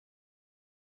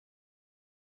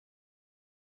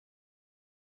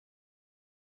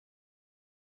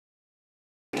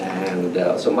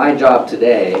So my job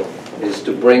today is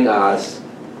to bring us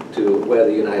to where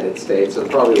the United States and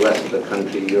probably the rest of the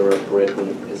country, Europe, Britain,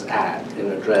 is at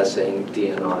in addressing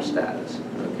DNR status.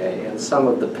 Okay? And some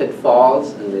of the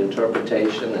pitfalls in the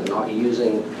interpretation and not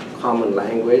using common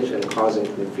language and causing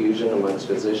confusion amongst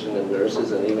physicians and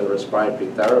nurses and even respiratory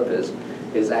therapists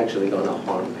is actually going to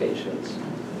harm patients.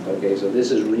 Okay, so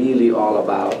this is really all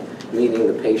about meeting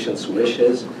the patient's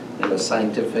wishes in a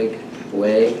scientific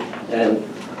way and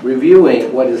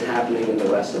reviewing what is happening in the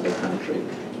rest of the country.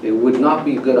 It would not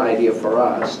be a good idea for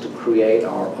us to create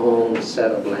our own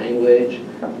set of language,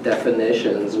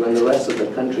 definitions, when the rest of the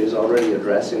country is already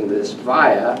addressing this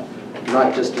via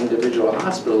not just individual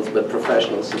hospitals, but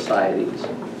professional societies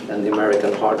and the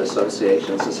American Heart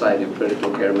Association, Society of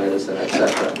Critical Care Medicine,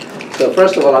 etc. So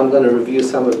first of all, I'm going to review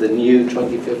some of the new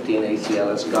 2015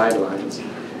 ACLS guidelines.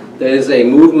 There is a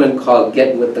movement called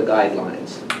Get With the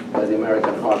Guidelines by the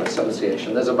American Heart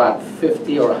Association. There's about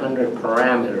 50 or 100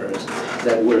 parameters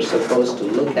that we're supposed to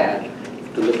look at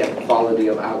quality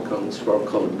of outcomes for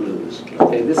code blues.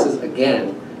 Okay, this is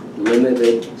again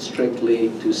limited strictly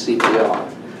to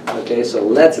CPR. Okay, so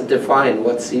let's define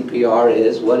what CPR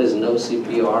is, what is no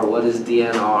CPR, what is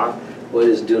DNR, what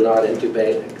is do not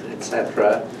intubate,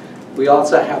 etc. We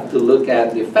also have to look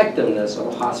at the effectiveness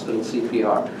of hospital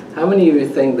CPR. How many of you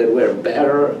think that we're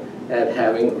better at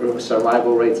having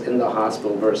survival rates in the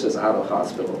hospital versus out of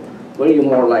hospital? What are you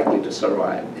more likely to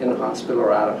survive, in hospital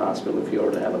or out of hospital, if you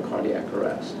were to have a cardiac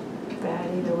arrest?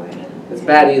 Bad either way. It's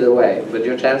bad either way, but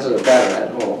your chances are better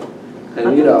at home.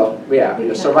 And you know, yeah,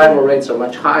 your survival rates are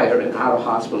much higher in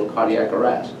out-of-hospital cardiac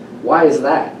arrest. Why is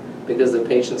that? Because the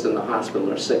patients in the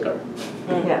hospital are sicker.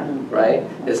 Yeah. Right?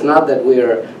 It's not that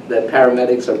that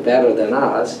paramedics are better than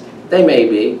us. They may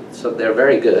be, so they're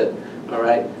very good. All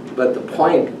right? But the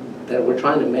point that we're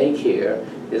trying to make here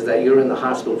is that you're in the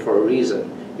hospital for a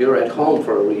reason. You're at home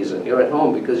for a reason. You're at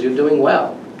home because you're doing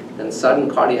well. And sudden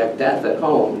cardiac death at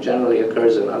home generally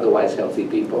occurs in otherwise healthy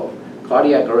people.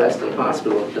 Cardiac arrest in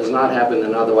hospital does not happen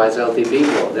in otherwise healthy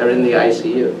people. They're in the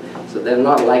ICU. So they're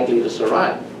not likely to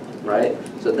survive, right?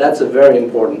 So that's a very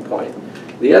important point.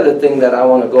 The other thing that I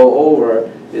want to go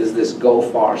over is this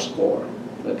GO-FAR score.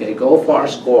 Okay, GO-FAR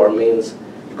score means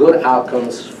good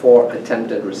outcomes for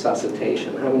attempted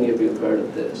resuscitation. How many of you have heard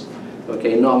of this?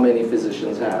 Okay, not many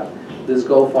physicians have. This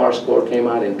GO-FAR score came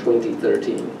out in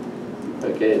 2013.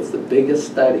 Okay, it's the biggest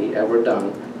study ever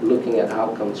done looking at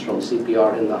outcomes from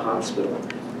CPR in the hospital.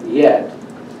 Yet,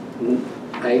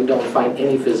 I don't find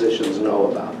any physicians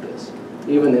know about this.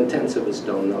 Even intensivists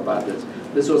don't know about this.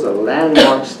 This was a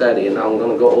landmark study, and I'm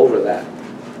going to go over that.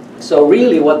 So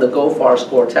really what the GO-FAR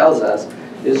score tells us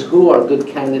is who are good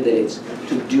candidates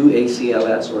to do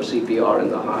ACLS or CPR in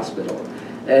the hospital.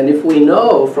 And if we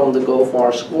know from the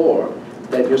GO-FAR score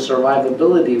that your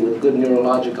survivability with good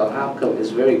neurological outcome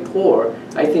is very poor,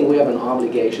 I think we have an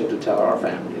obligation to tell our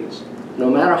families. No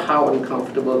matter how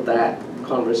uncomfortable that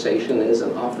conversation is,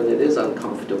 and often it is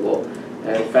uncomfortable,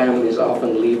 and families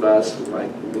often leave us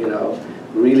like, you know,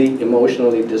 really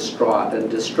emotionally distraught and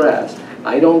distressed,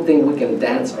 I don't think we can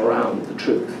dance around the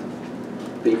truth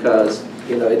because,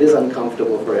 you know, it is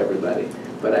uncomfortable for everybody.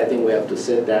 But I think we have to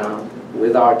sit down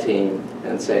with our team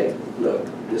and say, look,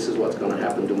 this is what's going to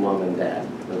happen to mom and dad.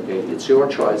 Okay, it's your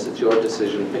choice, it's your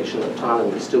decision, patient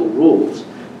autonomy still rules,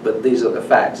 but these are the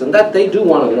facts. And that they do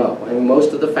want to know. I mean,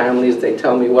 most of the families, they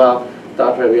tell me, well,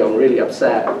 Dr. Ravi, I'm really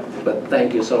upset, but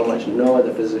thank you so much. No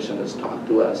other physician has talked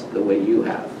to us the way you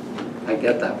have. I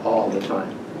get that all the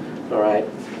time. All right?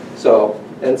 So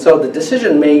the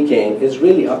decision making is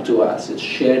really up to us. It's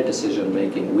shared decision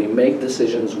making. We make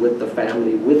decisions with the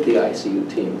family, with the ICU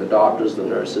team, the doctors, the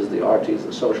nurses, the RTs,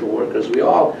 the social workers. We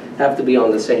all have to be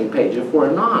on the same page. If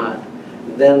we're not,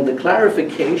 then the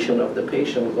clarification of the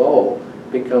patient goal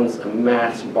becomes a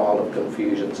mass ball of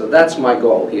confusion. So that's my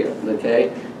goal here,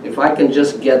 okay? If I can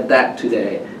just get that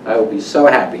today, I will be so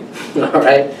happy, all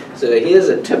right? So here's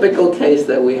a typical case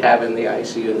that we have in the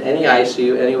ICU. In any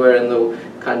ICU, anywhere in the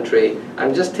country,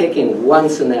 I'm just taking one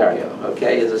scenario,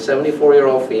 okay? It's a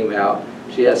 74-year-old female.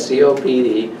 She has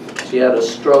COPD. She had a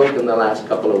stroke in the last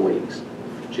couple of weeks.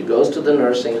 She goes to the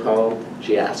nursing home.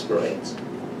 She aspirates.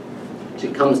 She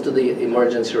comes to the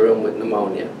emergency room with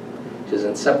pneumonia. She's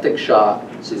in septic shock.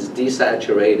 She's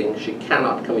desaturating. She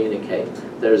cannot communicate.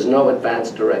 There is no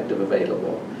advanced directive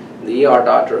available. The ER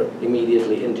doctor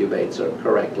immediately intubates her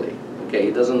correctly. Okay,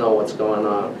 he doesn't know what's going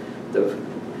on.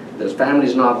 The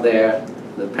family's not there.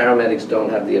 The paramedics don't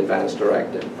have the advanced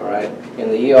directive, all right? In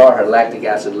the ER, her lactic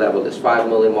acid level is 5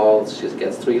 millimoles. She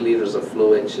gets 3 liters of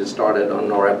fluid. She's started on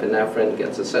norepinephrine,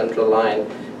 gets a central line,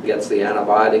 gets the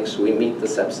antibiotics. We meet the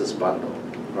sepsis bundle,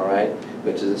 all right?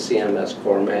 which is a CMS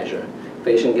core measure.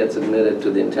 Patient gets admitted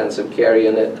to the intensive care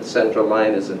unit, the central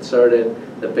line is inserted,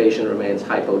 the patient remains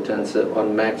hypotensive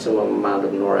on maximum amount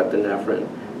of norepinephrine.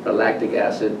 The lactic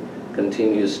acid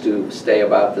continues to stay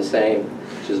about the same.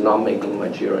 She's not making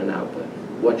much urine output.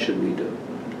 What should we do?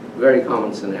 Very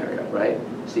common scenario, right?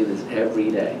 See this every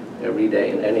day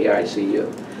in any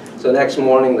ICU. So next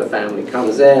morning the family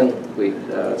comes in,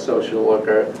 social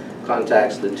worker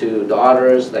contacts the two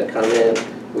daughters that come in.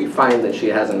 We find that she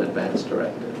has an advance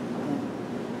directive.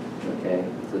 Okay,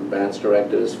 the advance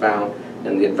directive is found,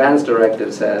 and the advance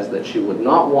directive says that she would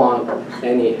not want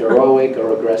any heroic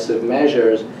or aggressive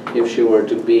measures if she were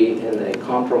to be in a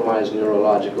compromised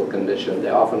neurological condition. They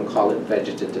often call it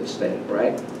vegetative state,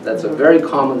 right? That's a very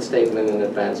common statement in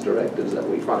advance directives that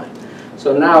we find.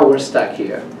 So now we're stuck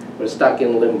here. We're stuck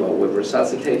in limbo. We've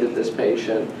resuscitated this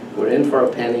patient. We're in for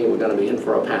a penny. We're going to be in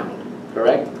for a pound,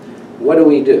 correct? What do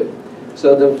we do?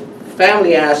 So the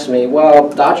family asked me, well,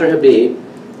 Dr. Habib,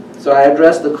 so I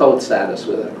addressed the code status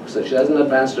with her. So she has an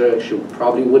advanced directive. She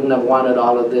probably wouldn't have wanted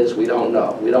all of this. We don't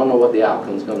know. We don't know what the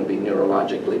outcome is going to be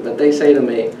neurologically. But they say to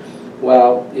me,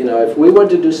 well, you know, if we were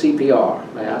to do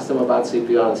CPR, I asked them about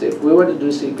CPR and say, if we were to do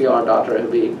CPR, Dr.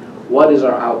 Habib, what is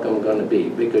our outcome going to be?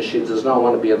 Because she does not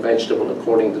want to be a vegetable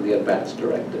according to the advanced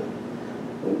directive.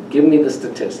 Give me the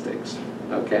statistics,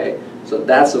 okay? So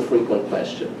that's a frequent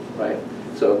question, right?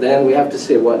 So then we have to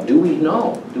say, what do we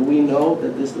know? Do we know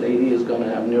that this lady is going to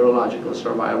have neurological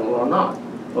survival or not?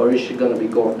 Or is she going to be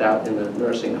gorged out in a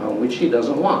nursing home, which she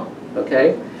doesn't want,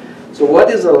 okay? So what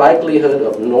is the likelihood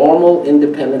of normal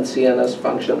independent CNS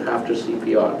function after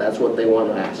CPR? That's what they want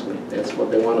to ask me. That's what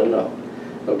they want to know.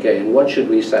 Okay, and what should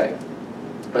we say?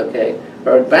 Okay,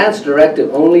 her advanced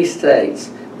directive only states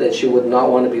that she would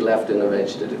not want to be left in a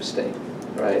vegetative state,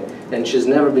 right? And she's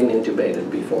never been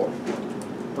intubated before.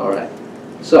 All right.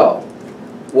 So,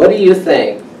 what do you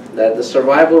think that the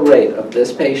survival rate of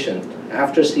this patient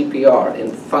after CPR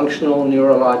in functional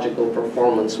neurological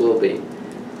performance will be?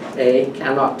 A,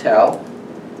 cannot tell,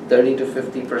 30 to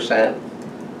 50%,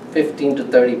 15 to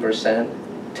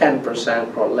 30%,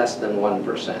 10%, or less than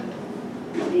 1%.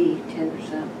 D,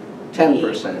 10%.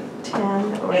 10%. 10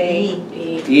 or A.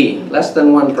 E, less than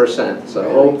 1%. So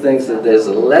Hope thinks that there's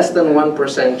a less than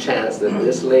 1% chance that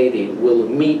this lady will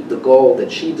meet the goal that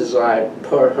she desired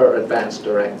per her advance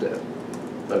directive.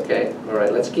 Okay, all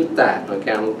right, let's keep that.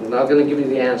 Okay, I'm not going to give you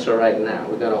the answer right now.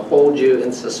 We're going to hold you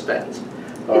in suspense.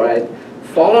 All right.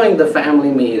 Following the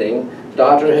family meeting,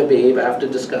 Dr. Habib, after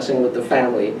discussing with the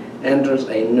family, enters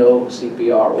a no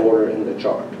CPR order in the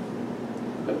chart.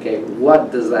 Okay,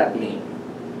 what does that mean?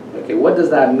 Okay, what does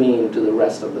that mean to the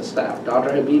rest of the staff?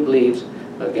 Dr. Habib leaves,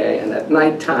 okay, and at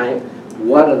night time,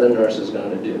 what are the nurses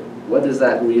going to do? What does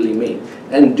that really mean?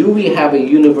 And do we have a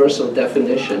universal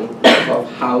definition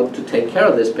of how to take care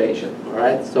of this patient? All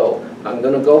right, so I'm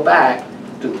going to go back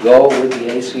to go with the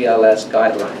ACLS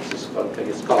guidelines.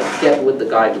 It's called Get With the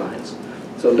Guidelines.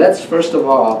 So let's first of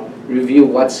all review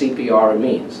what CPR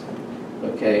means,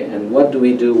 okay, and what do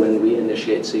we do when we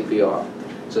initiate CPR.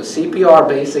 So CPR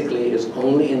basically is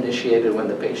only initiated when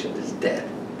the patient is dead.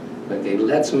 Okay,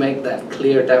 let's make that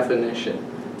clear definition.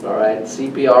 All right,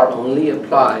 CPR only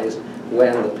applies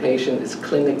when the patient is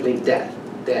clinically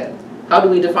dead. How do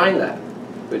we define that?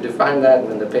 We define that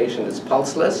when the patient is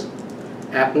pulseless,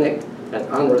 apneic, and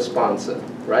unresponsive,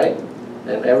 right?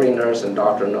 And every nurse and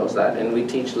doctor knows that, and we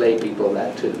teach lay people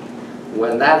that too.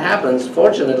 When that happens,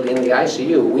 fortunately in the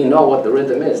ICU, we know what the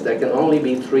rhythm is. There can only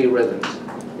be 3 rhythms.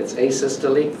 It's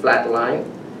asystole, flat line,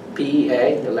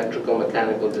 PEA, electrical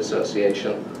mechanical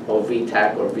dissociation, or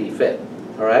VTAC or VFib,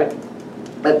 all right?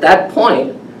 At that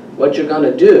point, what you're going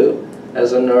to do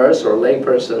as a nurse or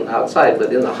layperson outside,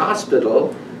 but in the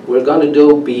hospital, we're going to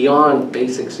do beyond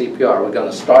basic CPR. We're going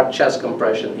to start chest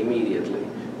compression immediately.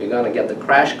 You're going to get the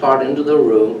crash cart into the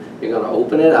room, you're going to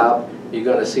open it up, you're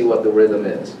going to see what the rhythm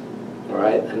is, all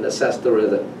right, and assess the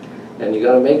rhythm. And you're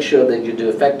going to make sure that you do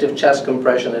effective chest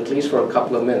compression at least for a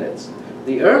couple of minutes.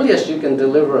 The earliest you can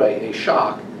deliver a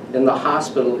shock in the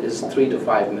hospital is 3 to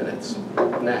 5 minutes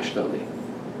nationally.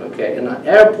 Okay, in an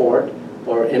airport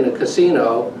or in a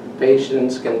casino,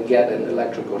 patients can get an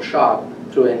electrical shock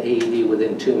through an AED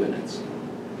within 2 minutes.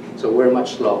 So we're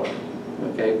much slower,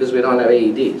 okay, because we don't have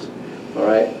AEDs, all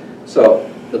right? So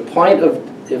the point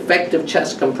of effective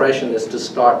chest compression is to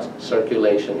start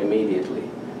circulation immediately.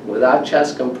 Without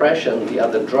chest compression, the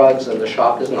other drugs and the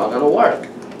shock is not going to work,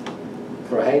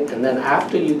 right? And then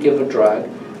after you give a drug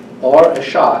or a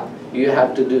shock, you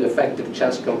have to do effective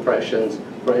chest compressions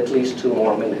for at least 2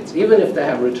 more minutes, even if they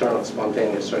have return of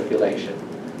spontaneous circulation.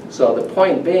 So the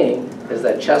point being is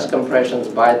that chest compressions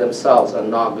by themselves are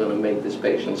not going to make this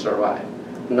patient survive.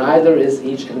 Neither is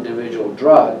each individual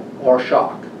drug or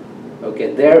shock.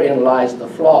 Okay, therein lies the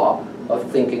flaw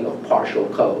of thinking of partial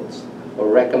codes or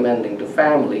recommending to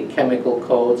family chemical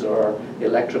codes or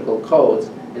electrical codes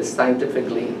is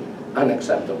scientifically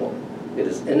unacceptable. It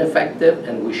is ineffective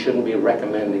and we shouldn't be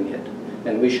recommending it.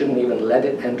 And we shouldn't even let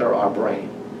it enter our brain.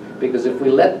 Because if we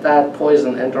let that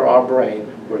poison enter our brain,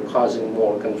 we're causing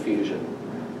more confusion.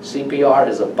 CPR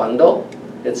is a bundle.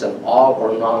 It's an all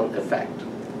or none effect.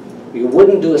 You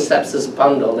wouldn't do a sepsis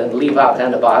bundle and leave out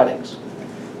antibiotics,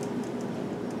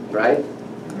 right?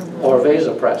 Or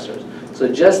vasopressors.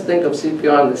 So just think of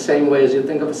CPR in the same way as you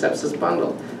think of a sepsis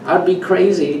bundle. I'd be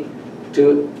crazy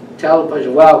to tell the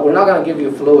patient, well, we're not going to give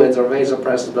you fluids or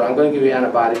vasopressors, but I'm going to give you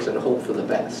antibiotics and hope for the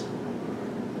best.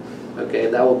 Okay,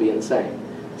 that would be insane.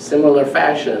 Similar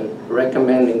fashion,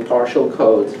 recommending partial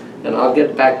codes, and I'll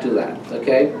get back to that,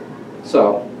 okay?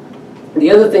 So,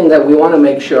 the other thing that we want to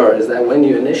make sure is that when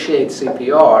you initiate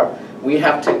CPR, we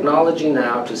have technology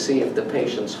now to see if the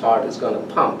patient's heart is going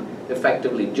to pump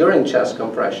effectively during chest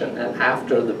compression and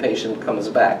after the patient comes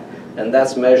back. And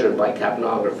that's measured by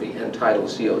capnography, end-tidal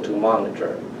CO2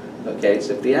 monitor. Okay,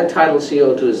 so if the end-tidal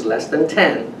CO2 is less than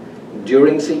 10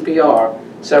 during CPR,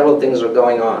 several things are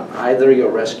going on. Either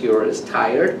your rescuer is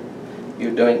tired,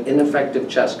 you're doing ineffective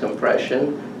chest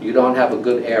compression, you don't have a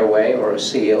good airway or a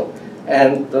seal,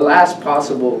 and the last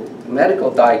possible medical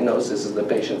diagnosis is the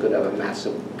patient could have a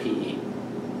massive PE.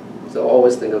 So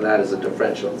always think of that as a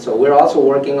differential. So we're also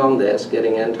working on this,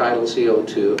 getting end-tidal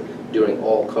CO2 during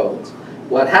all codes.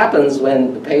 What happens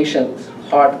when the patient's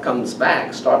heart comes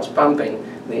back, starts pumping,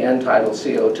 the end-tidal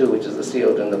CO2, which is the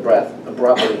CO2 in the breath,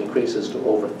 abruptly increases to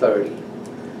over 30.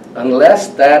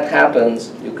 Unless that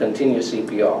happens, you continue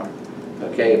CPR.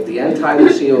 Okay, if the end-tidal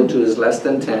CO2 is less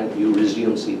than 10, you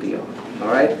resume CPR. All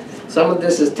right? Some of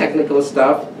this is technical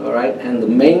stuff, all right? And the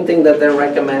main thing that they're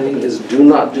recommending is do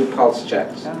not do pulse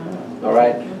checks. All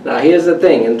right? Now here's the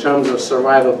thing, in terms of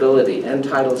survivability,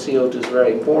 end-tidal CO2 is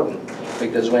very important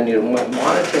because when you're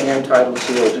monitoring end-tidal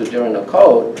CO2 during a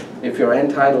code, if your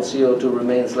end-tidal CO2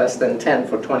 remains less than 10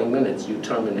 for 20 minutes, you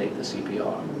terminate the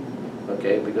CPR.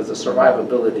 Okay, because the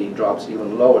survivability drops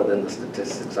even lower than the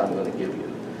statistics I'm going to give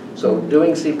you. So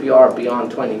doing CPR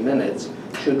beyond 20 minutes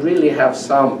should really have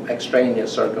some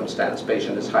extraneous circumstance.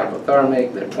 Patient is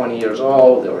hypothermic, they're 20 years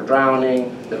old, they were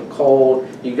drowning, they're cold.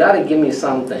 You got to give me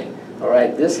something. All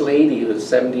right, this lady who's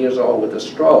 70 years old with a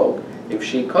stroke, if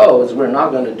she codes, we're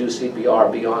not going to do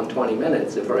CPR beyond 20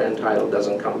 minutes if her end-tidal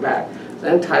doesn't come back.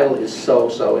 End-tidal is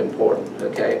so important,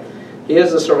 okay?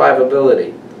 Here's the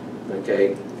survivability,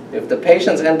 okay? If the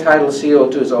patient's end-tidal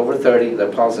CO2 is over 30, the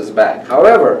pulse is back.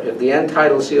 However, if the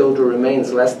end-tidal CO2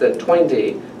 remains less than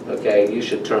 20, okay, you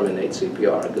should terminate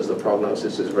CPR because the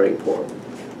prognosis is very poor.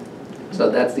 So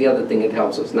that's the other thing it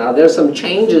helps us. Now, there's some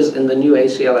changes in the new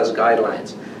ACLS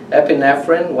guidelines.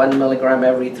 Epinephrine, 1 milligram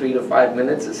every 3 to 5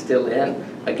 minutes is still in.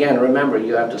 Again, remember,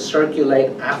 you have to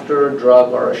circulate after a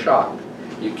drug or a shock.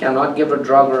 You cannot give a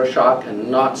drug or a shock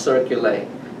and not circulate.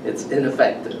 It's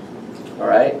ineffective, all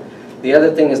right? The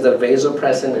other thing is that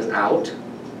vasopressin is out.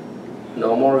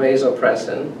 No more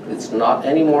vasopressin. It's not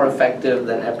any more effective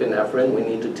than epinephrine. We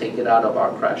need to take it out of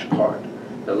our crash cart.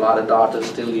 A lot of doctors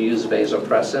still use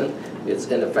vasopressin. It's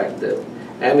ineffective.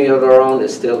 Amiodarone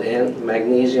is still in.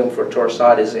 Magnesium for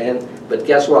torsade is in. But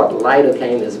guess what?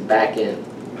 Lidocaine is back in.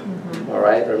 All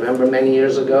right? Remember many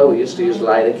years ago we used to use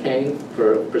lidocaine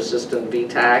for persistent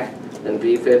VTAC and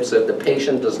VFib. So if the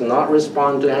patient does not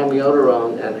respond to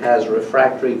amiodarone and has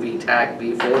refractory VTAC,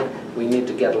 VFib, we need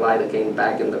to get lidocaine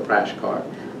back in the crash cart.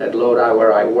 At Lodi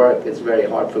where I work, it's very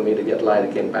hard for me to get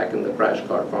lidocaine back in the crash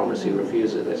cart. Pharmacy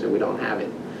refuses. They say we don't have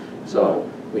it. So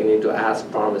we need to ask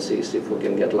pharmacies if we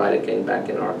can get lidocaine back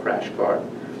in our crash cart.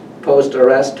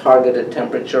 Post-arrest targeted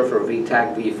temperature for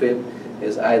VTAC, VFib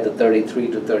is either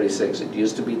 33 to 36. It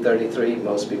used to be 33.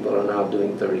 Most people are now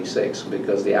doing 36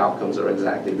 because the outcomes are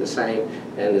exactly the same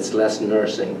and it's less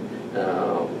nursing,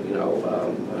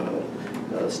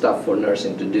 stuff for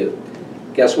nursing to do.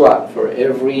 Guess what? For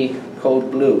every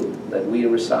code blue that we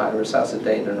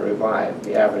resuscitate and revive,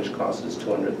 the average cost is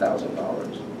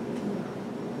 $200,000.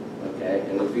 Okay,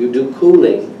 and if you do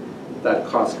cooling, that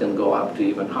cost can go up to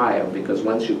even higher because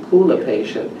once you cool a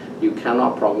patient, you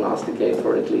cannot prognosticate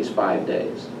for at least 5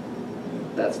 days.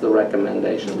 That's the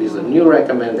recommendation. These are new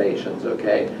recommendations,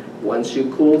 okay? Once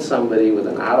you cool somebody with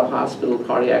an out-of-hospital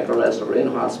cardiac arrest or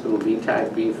in-hospital VTAC,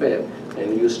 VFib,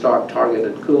 and you start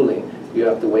targeted cooling, you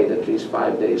have to wait at least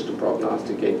 5 days to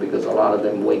prognosticate because a lot of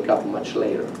them wake up much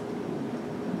later.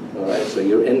 All right, so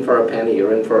you're in for a penny,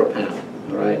 you're in for a pound.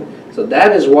 All right, So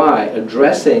that is why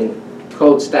addressing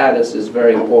code status is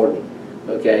very important,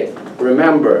 okay?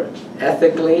 Remember,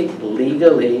 ethically,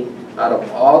 legally, out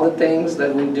of all the things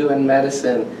that we do in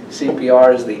medicine,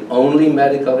 CPR is the only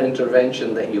medical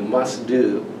intervention that you must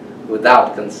do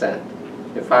without consent.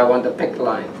 If I want a PICC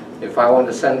line, if I want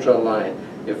a central line,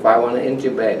 if I want to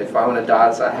intubate, if I want to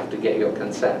dialyze, I have to get your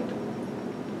consent.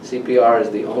 CPR is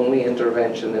the only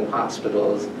intervention in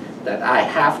hospitals that I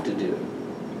have to do.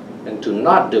 And to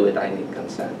not do it, I need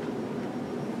consent.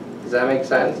 Does that make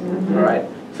sense? Mm-hmm. All right.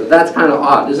 So that's kind of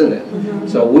odd, isn't it? Mm-hmm.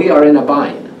 So we are in a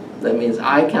bind. That means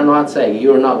I cannot say,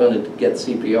 you're not going to get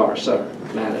CPR, sir,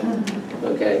 madam.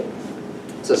 Okay?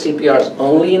 So CPR is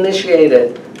only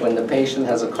initiated when the patient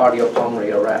has a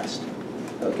cardiopulmonary arrest.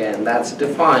 Okay? And that's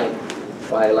defined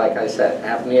by, like I said,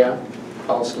 apnea,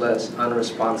 pulseless,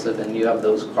 unresponsive, and you have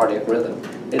those cardiac rhythms.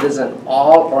 It is an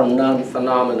all or none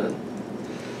phenomenon.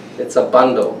 It's a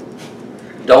bundle.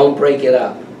 Don't break it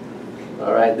up.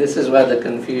 All right? This is where the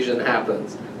confusion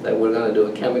happens, that we're going to do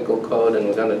a chemical code and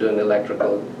we're going to do an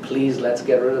electrical. Please, let's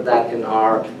get rid of that in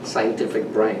our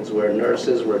scientific brains. We're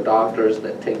nurses, we're doctors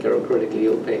that take care of critically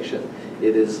ill patient.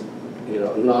 It is,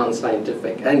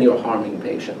 non-scientific, and you're harming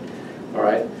patient. All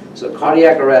right? So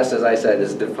cardiac arrest, as I said,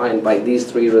 is defined by these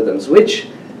three rhythms. Which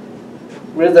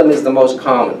rhythm is the most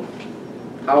common?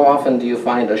 How often do you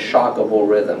find a shockable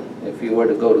rhythm if you were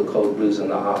to go to code blues in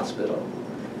the hospital?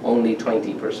 Only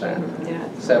 20%, Yeah.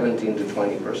 17 to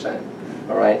 20%.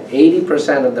 All right,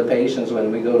 80% of the patients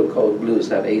when we go to code blues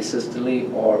have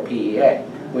asystole or PEA,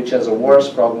 which has a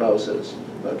worse prognosis.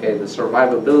 Okay, the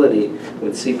survivability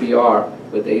with CPR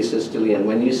with asystole, and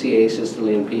when you see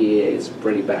asystole and PEA, it's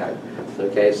pretty bad.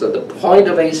 Okay, so the point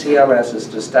of ACLS is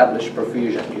to establish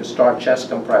perfusion. You start chest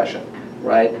compression,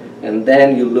 right? And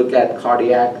then you look at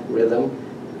cardiac rhythm,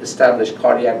 establish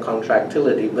cardiac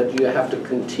contractility, but you have to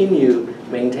continue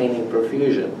maintaining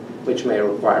perfusion, which may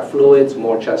require fluids,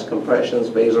 more chest compressions,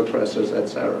 vasopressors,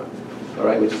 etc. All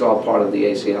right, which is all part of the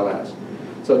ACLS.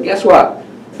 So guess what?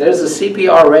 There's a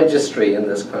CPR registry in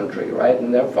this country, right?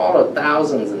 And they've followed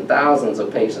thousands and thousands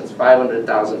of patients,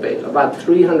 500,000 patients, about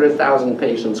 300,000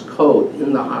 patients code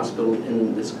in the hospital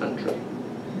in this country.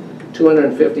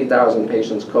 250,000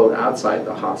 patients code outside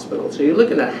the hospital. So you're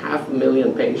looking at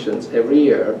 500,000 patients every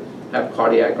year have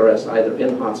cardiac arrest either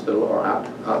in hospital or out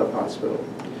of hospital.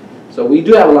 So we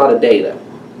do have a lot of data.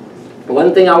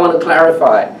 One thing I want to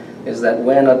clarify is that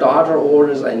when a doctor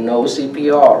orders a no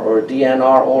CPR or a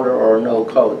DNR order or a no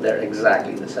code, they're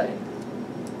exactly the same.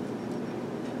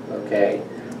 Okay?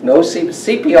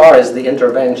 CPR is the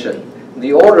intervention.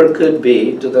 The order could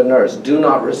be to the nurse, do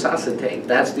not resuscitate.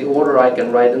 That's the order I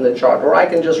can write in the chart, or I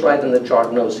can just write in the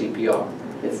chart no CPR.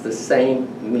 It's the same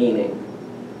meaning.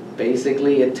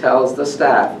 Basically, it tells the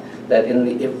staff that in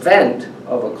the event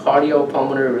of a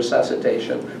cardiopulmonary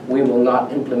resuscitation, we will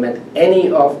not implement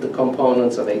any of the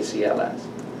components of ACLS.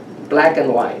 Black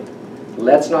and white.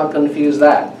 Let's not confuse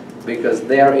that, because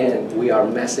therein we are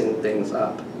messing things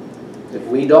up. If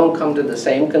we don't come to the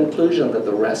same conclusion that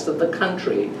the rest of the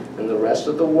country and the rest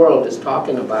of the world is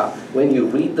talking about, when you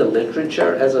read the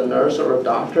literature as a nurse or a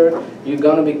doctor, you're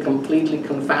going to be completely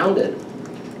confounded.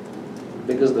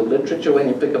 Because the literature, when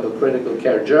you pick up a critical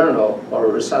care journal or a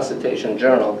resuscitation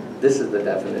journal, this is the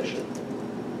definition.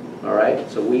 All right?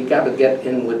 So we got to get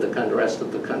in with the rest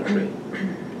of the country.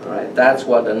 All right? That's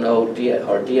what a no or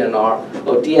DNR,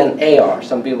 or DNAR,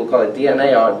 some people call it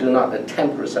DNAR, do not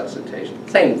attempt resuscitation.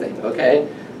 Same thing,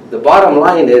 okay? The bottom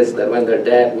line is that when they're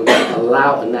dead, we're going to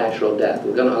allow a natural death.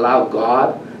 We're going to allow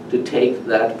God to take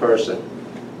that person.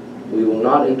 We will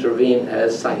not intervene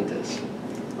as scientists.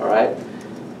 All right?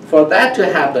 For that to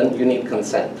happen, you need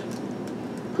consent.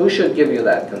 Who should give you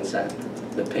that consent?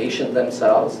 The patient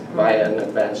themselves via an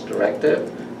advance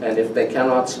directive, and if they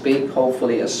cannot speak,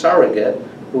 hopefully a surrogate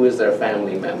who is their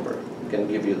family member can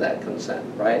give you that consent,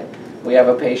 right? We have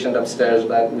a patient upstairs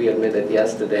that we admitted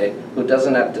yesterday who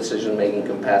doesn't have decision-making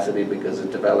capacity because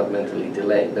it's developmentally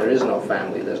delayed. There is no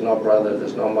family, there's no brother,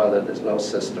 there's no mother, there's no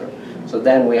sister. So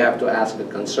then we have to ask a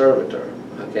conservator,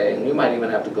 okay? And you might even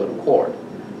have to go to court,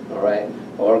 all right?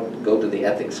 Or go to the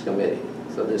ethics committee.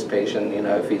 So this patient,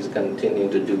 if he's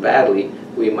continuing to do badly,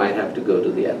 we might have to go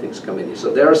to the ethics committee.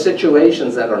 So there are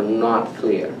situations that are not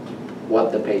clear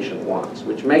what the patient wants,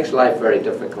 which makes life very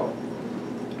difficult.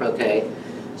 Okay?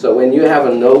 So when you have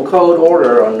a no code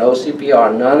order or no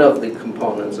CPR, none of the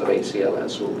components of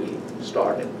ACLS will be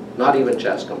started, not even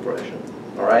chest compression.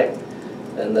 All right?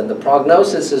 And then the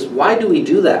prognosis is, why do we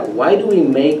do that? Why do we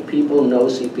make people no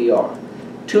CPR?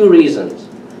 Two reasons.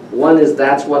 One is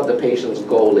that's what the patient's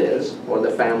goal is, or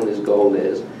the family's goal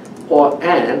is, or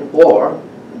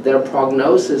their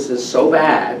prognosis is so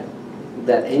bad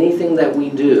that anything that we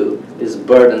do is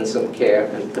burdensome care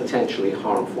and potentially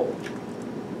harmful.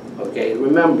 Okay,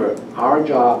 remember, our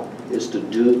job is to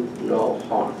do no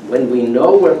harm. When we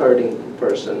know we're hurting a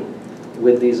person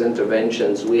with these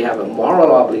interventions, we have a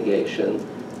moral obligation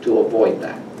to avoid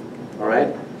that. All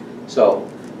right? So,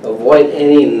 avoid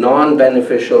any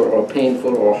non-beneficial or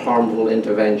painful or harmful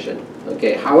intervention.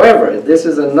 Okay, however, this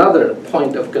is another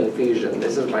point of confusion.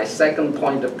 This is my second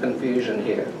point of confusion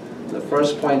here. The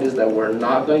first point is that we're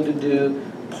not going to do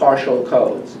partial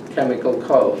codes, chemical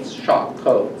codes, shock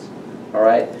codes. All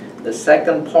right? The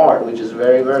second part, which is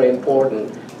very, very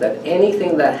important, that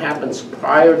anything that happens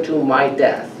prior to my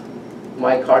death,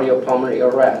 my cardiopulmonary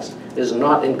arrest, is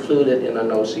not included in a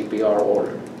no CPR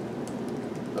order.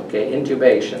 Okay,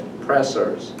 intubation,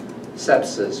 pressors,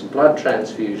 sepsis, blood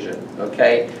transfusion,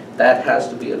 okay, that has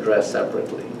to be addressed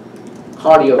separately.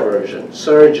 Cardioversion,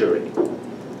 surgery,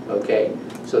 okay.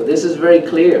 So this is very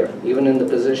clear, even in the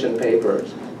position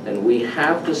papers, and we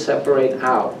have to separate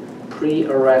out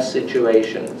pre-arrest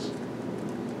situations,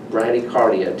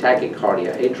 bradycardia,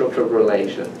 tachycardia, atrial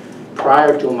fibrillation,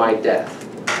 prior to my death,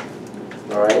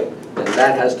 all right? And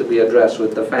that has to be addressed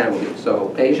with the family. So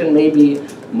patient may be,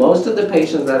 most of the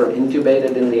patients that are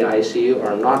intubated in the ICU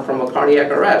are not from a cardiac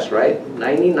arrest, right?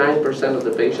 99% of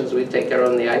the patients we take care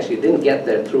of in the ICU didn't get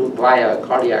there via a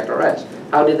cardiac arrest.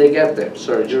 How did they get there?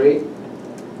 Surgery,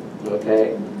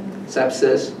 okay,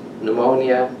 sepsis,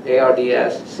 pneumonia,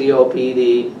 ARDS,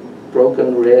 COPD,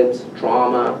 broken ribs,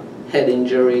 trauma, head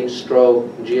injury, stroke,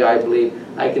 GI bleed.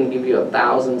 I can give you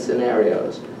 1,000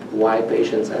 scenarios why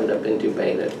patients end up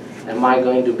intubated. Am I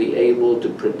going to be able to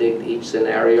predict each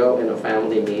scenario in a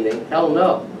family meeting? Hell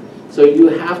no. So you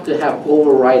have to have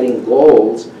overriding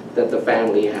goals that the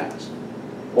family has,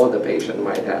 or the patient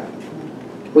might have.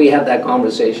 We had that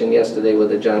conversation yesterday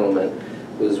with a gentleman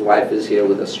whose wife is here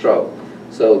with a stroke.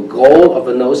 So goal of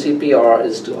a no CPR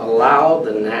is to allow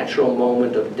the natural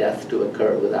moment of death to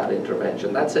occur without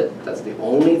intervention. That's it. That's the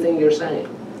only thing you're saying.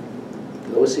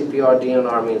 No CPR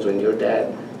DNR means when you're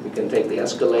dead, you can take the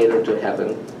escalator to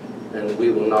heaven, and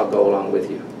we will not go along with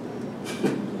you.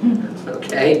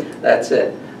 Okay? That's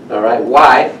it. All right?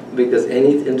 Why? Because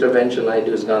any intervention I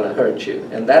do is going to hurt you.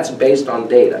 And that's based on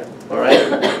data. All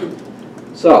right?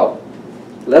 So,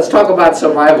 let's talk about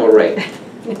survival rate.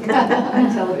 On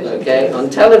television. Okay? On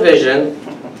television,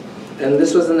 and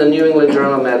this was in the New England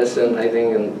Journal of Medicine, I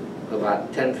think in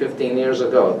about 10, 15 years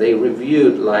ago. They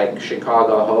reviewed like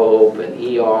Chicago Hope and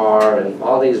ER and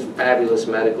all these fabulous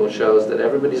medical shows that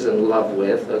everybody's in love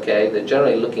with, okay? They're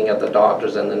generally looking at the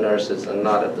doctors and the nurses and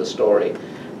not at the story.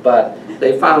 But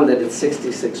they found that it's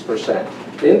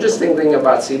 66%. The interesting thing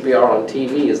about CPR on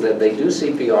TV is that they do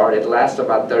CPR, it lasts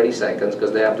about 30 seconds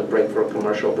because they have to break for a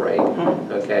commercial break,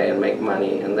 okay, and make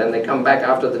money. And then they come back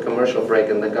after the commercial break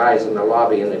and the guy's in the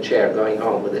lobby in a chair going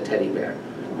home with a teddy bear,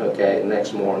 okay,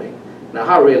 next morning. Now,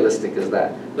 how realistic is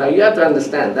that? Now, you have to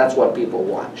understand that's what people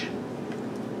watch.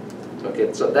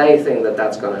 Okay, so they think that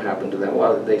that's going to happen to them.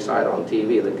 Well, they saw it on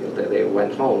TV, they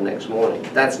went home next morning.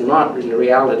 That's not in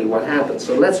reality what happens.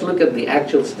 So let's look at the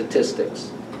actual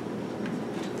statistics.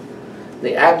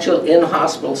 The actual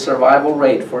in-hospital survival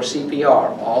rate for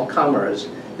CPR, all comers,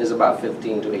 is about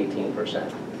 15 to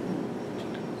 18%.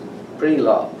 Pretty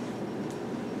low.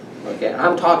 Okay,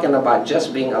 I'm talking about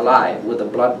just being alive with a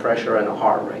blood pressure and a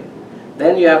heart rate.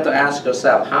 Then you have to ask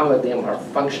yourself, how many of them are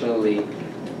functionally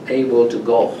able to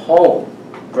go home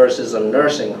versus a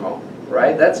nursing home,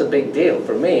 right? That's a big deal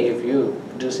for me. If you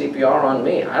do CPR on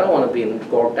me, I don't want to be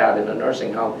gorked out in a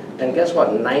nursing home. And guess what?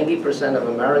 90% of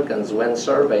Americans, when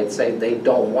surveyed, say they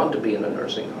don't want to be in a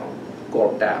nursing home,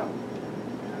 gorked out.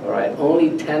 All right?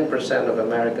 Only 10% of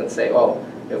Americans say, oh,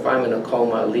 if I'm in a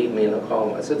coma, leave me in a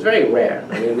coma. So it's very rare.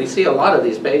 I mean, we see a lot of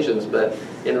these patients, but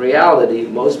in reality,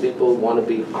 most people want to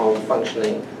be home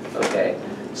functioning, okay?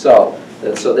 So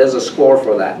there's a score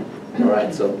for that, all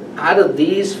right? So out of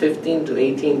these 15 to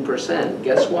 18%,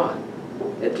 guess what?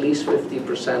 At least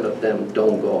 50% of them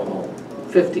don't go home.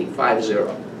 50,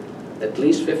 5-0. At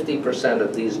least 50%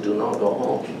 of these do not go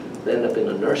home. They end up in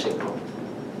a nursing home,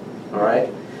 all right?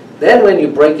 Then when you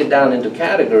break it down into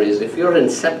categories, if you're in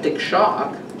septic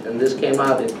shock, and this came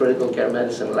out in critical care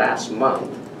medicine last month,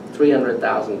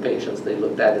 300,000 patients they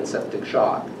looked at in septic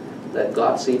shock that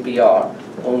got CPR,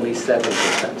 only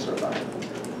 7% survived.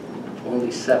 Only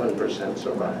 7%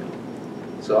 survived.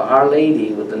 So Our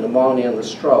Lady with the pneumonia and the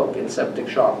stroke in septic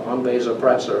shock on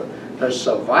vasopressor, her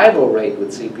survival rate with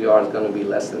CPR is going to be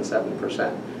less than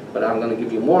 7%. But I'm going to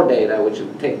give you more data which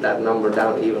will take that number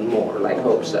down even more, like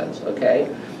Hope says,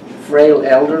 okay? Frail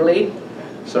elderly,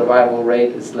 survival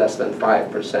rate is less than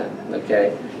 5%,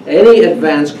 okay? Any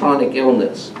advanced chronic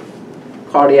illness,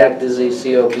 cardiac disease,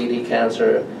 COPD,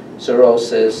 cancer,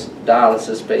 cirrhosis,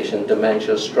 dialysis patient,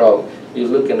 dementia, stroke, you're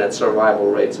looking at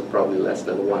survival rates of probably less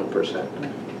than 1%.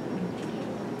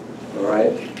 All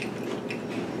right?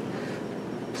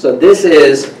 So this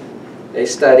is a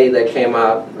study that came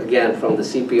out, again, from the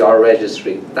CPR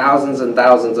registry. Thousands and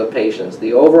thousands of patients.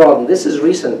 The overall, and this is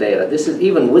recent data. This is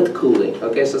even with cooling.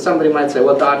 Okay, so somebody might say,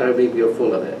 well, Dr. Habib, you're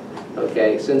full of it.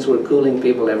 Okay, since we're cooling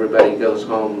people, everybody goes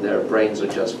home, their brains are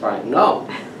just fine. No,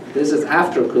 this is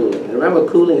after cooling. Remember,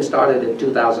 cooling started in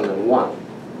 2001.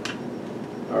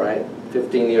 All right,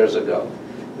 15 years ago.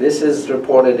 This is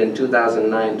reported in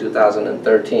 2009,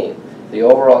 2013. The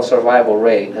overall survival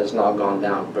rate has not gone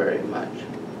down very much.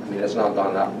 I mean, it's not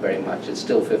gone up very much. It's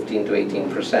still 15 to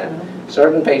 18%.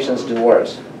 Certain patients do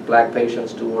worse. Black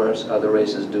patients do worse. Other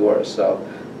races do worse. So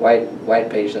white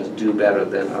patients do better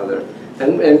than other.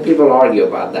 And people argue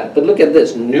about that. But look at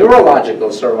this.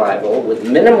 Neurological survival with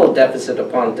minimal deficit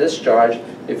upon discharge,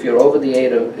 if you're over the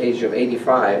age of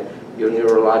 85, your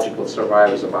neurological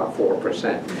survival is about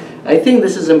 4%. I think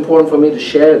this is important for me to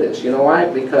share this. You know why?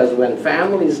 Because when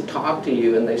families talk to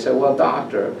you and they say, well,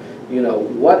 doctor, you know,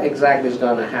 what exactly is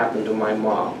going to happen to my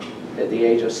mom at the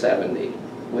age of 70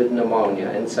 with pneumonia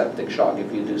and septic shock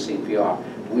if you do CPR?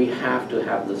 We have to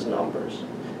have those numbers.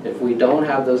 If we don't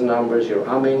have those numbers, you're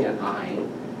umming and ahhing,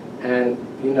 and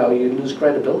you know, you lose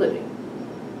credibility.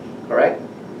 Correct?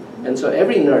 And so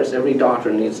every nurse, every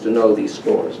doctor needs to know these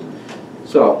scores.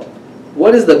 So,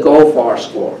 what is the GOFAR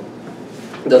score?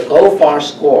 The GOFAR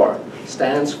score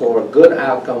stands for Good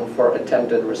Outcome for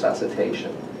Attempted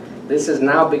Resuscitation. This has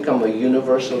now become a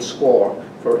universal score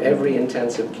for every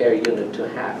intensive care unit to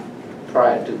have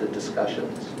prior to the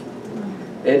discussions.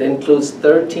 It includes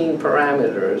 13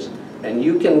 parameters, and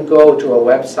you can go to a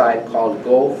website called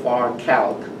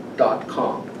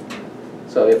gofarcalc.com.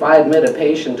 So if I admit a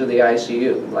patient to the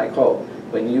ICU, like Hope,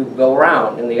 when you go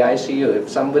around in the ICU, if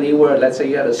somebody were, let's say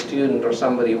you had a student or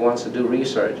somebody who wants to do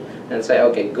research, and say,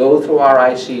 okay, go through our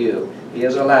ICU,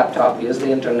 here's a laptop, here's the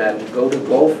internet, go to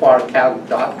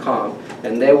gofarcalc.com,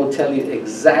 and they will tell you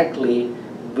exactly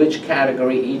which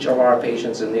category each of our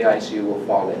patients in the ICU will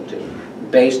fall into,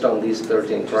 based on these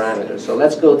 13 parameters. So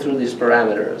let's go through these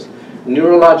parameters.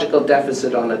 Neurological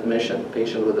deficit on admission,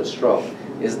 patient with a stroke,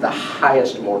 is the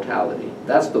highest mortality.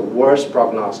 That's the worst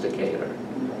prognosticator.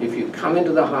 If you come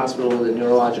into the hospital with a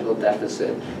neurological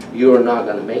deficit, you're not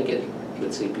going to make it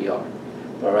with CPR.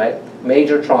 All right?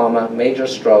 Major trauma, major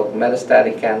stroke,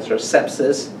 metastatic cancer,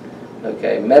 sepsis,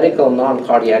 okay, medical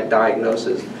non-cardiac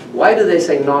diagnosis. Why do they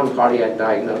say non-cardiac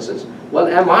diagnosis? Well,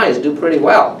 MIs do pretty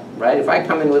well, right? If I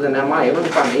come in with an MI, even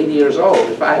if I'm 80 years old,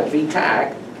 if I have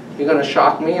VTAC, you're going to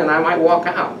shock me and I might walk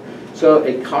out. So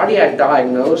a cardiac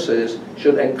diagnosis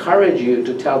should encourage you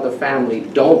to tell the family,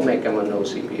 don't make them a no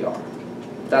CPR.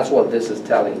 That's what this is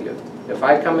telling you. If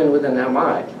I come in with an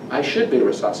MI, I should be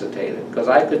resuscitated because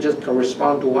I could just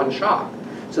respond to one shock.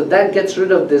 So that gets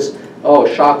rid of this, oh,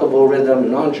 shockable rhythm,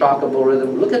 non-shockable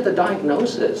rhythm. Look at the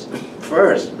diagnosis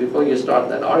first before you start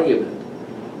that argument,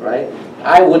 right?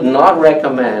 I would not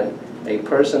recommend a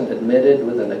person admitted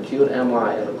with an acute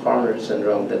MI of a coronary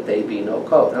syndrome that they be no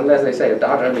code, unless they say,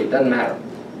 Dr. it doesn't matter.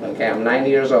 Okay, I'm 90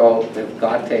 years old, if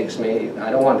God takes me,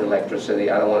 I don't want electricity,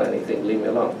 I don't want anything, leave me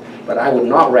alone. But I would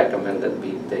not recommend that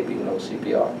they be no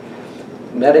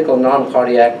CPR. Medical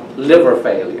non-cardiac liver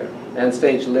failure,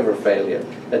 end-stage liver failure,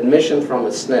 admission from a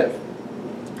SNF,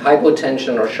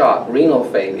 hypotension or shock, renal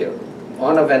failure,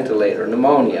 on a ventilator,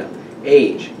 pneumonia,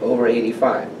 age, over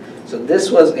 85. So this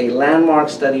was a landmark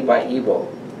study by EBO.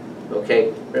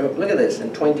 Okay, look at this,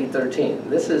 in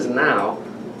 2013. This is now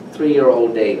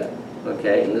 3-year-old data.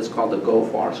 Okay, and this is called the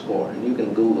GOFAR score, and you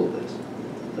can Google this.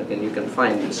 Okay, and you can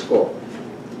find the score.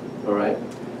 All right,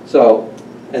 so,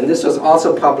 and this was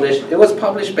also published, it was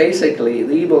published basically,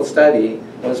 the EBO study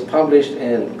was published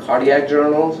in cardiac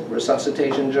journals,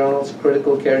 resuscitation journals,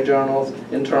 critical care journals,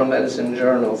 internal medicine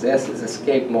journals. Yes, it's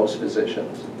escaped most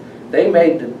physicians. They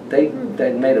made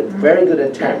a very good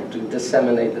attempt to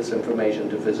disseminate this information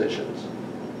to physicians.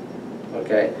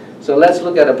 Okay, so let's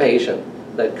look at a patient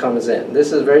that comes in.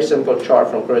 This is a very simple chart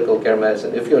from critical care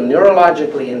medicine. If you're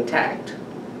neurologically intact,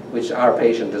 which our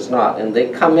patient is not, and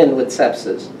they come in with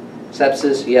sepsis,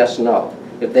 yes, no.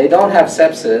 If they don't have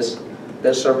sepsis,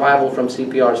 their survival from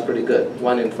CPR is pretty good,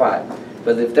 1 in 5.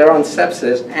 But if they're on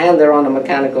sepsis and they're on a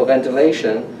mechanical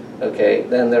ventilation, okay,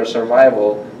 then their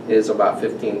survival is about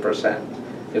 15%.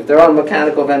 If they're on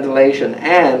mechanical ventilation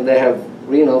and they have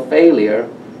renal failure,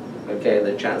 okay,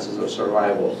 the chances of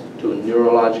survival to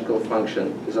neurological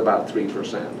function is about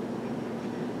 3%.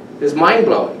 It's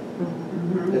mind-blowing.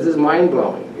 This is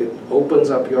mind-blowing. It opens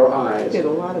up your eyes. Get a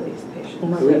lot of these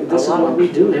patients. This is what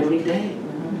we do every day.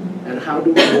 And how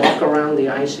do we walk around the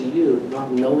ICU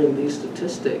not knowing these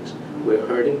statistics? We're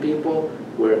hurting people,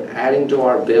 we're adding to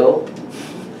our bill,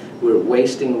 we're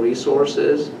wasting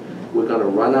resources, we're going to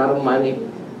run out of money,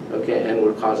 okay, and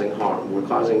we're causing harm, we're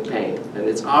causing pain. And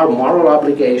it's our moral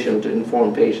obligation to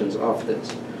inform patients of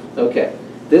this. Okay,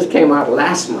 this came out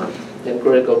last month in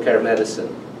Critical Care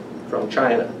Medicine from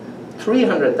China.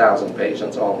 300,000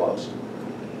 patients almost.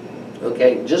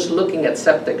 Okay, just looking at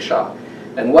septic shock.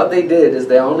 And what they did is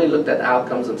they only looked at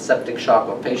outcomes of septic shock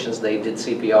of patients they did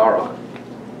CPR on.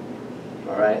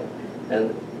 All right?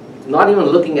 And not even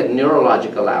looking at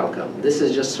neurological outcome. This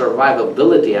is just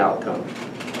survivability outcome.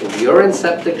 If you're in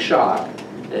septic shock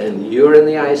and you're in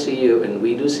the ICU and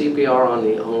we do CPR on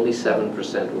you, only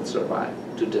 7% will survive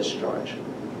to discharge.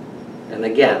 And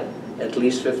again, at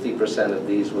least 50% of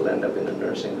these will end up in a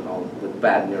nursing home with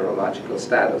bad neurological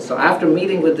status. So after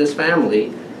meeting with this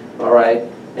family, all right,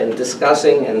 and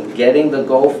discussing and getting the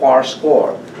GO-FAR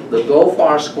score, the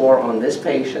GO-FAR score on this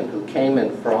patient who came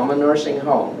in from a nursing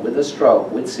home with a stroke,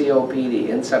 with COPD,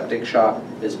 in septic shock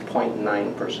is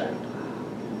 0.9%.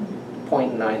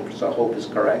 0.9%, so I hope is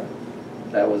correct.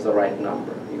 That was the right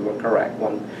number. You were correct.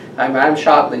 I'm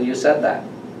shocked that you said that.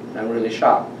 I'm really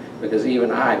shocked. Because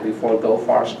even I, before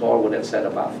GO-FAR score, would have said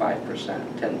about 5%,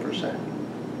 10%.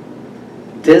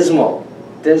 Dismal,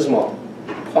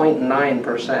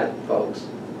 0.9%, folks,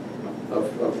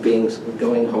 of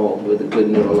going home with a good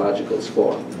neurological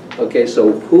score. Okay,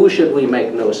 so who should we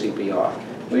make no CPR?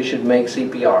 We should make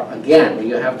CPR. Again,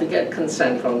 you have to get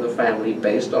consent from the family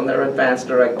based on their advance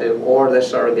directive or their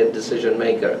surrogate decision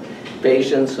maker.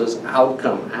 Patients whose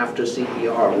outcome after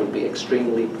CPR would be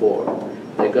extremely poor.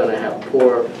 They're going to have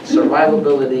poor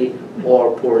survivability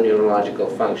or poor neurological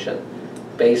function.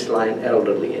 Baseline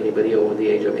elderly, anybody over the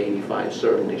age of 85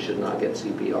 certainly should not get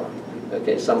CPR.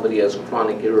 Okay, somebody has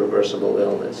chronic irreversible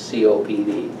illness,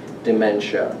 COPD,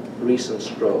 dementia, recent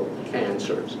stroke,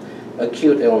 cancers,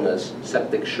 acute illness,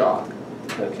 septic shock,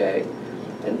 okay,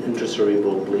 and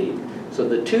intracerebral bleed. So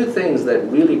the two things that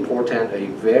really portend a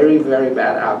very, very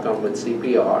bad outcome with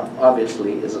CPR,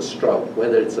 obviously, is a stroke,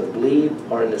 whether it's a bleed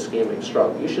or an ischemic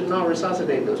stroke. You should not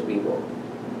resuscitate those people,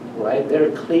 right?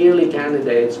 They're clearly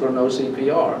candidates for no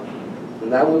CPR.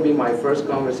 And that would be my first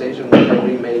conversation with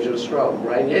every major stroke,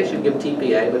 right? Yes, you give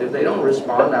TPA, but if they don't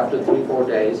respond after 3-4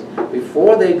 days,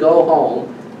 before they go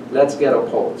home, let's get a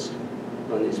pulse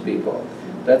on these people.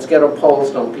 Let's get a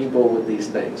pulse on people with these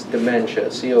things, dementia,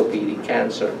 COPD,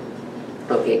 cancer.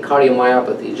 Okay,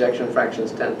 cardiomyopathy, ejection fraction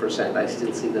is 10%. I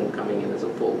still see them coming in as a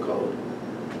full code.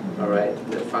 All right,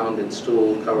 they're found in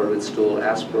stool, covered with stool,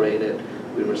 aspirated.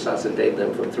 We resuscitate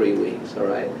them for 3 weeks. All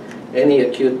right, any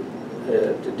acute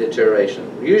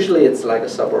deterioration. Usually it's like a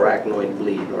subarachnoid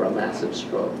bleed or a massive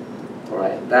stroke. All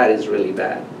right, that is really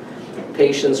bad.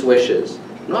 Patient's wishes.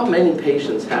 Not many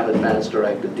patients have advance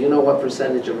directives. Do you know what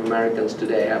percentage of Americans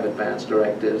today have advance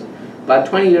directives? About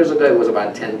 20 years ago, it was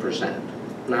about 10%.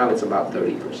 Now it's about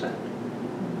 30%.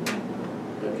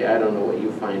 Okay, I don't know what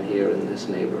you find here in this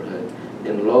neighborhood.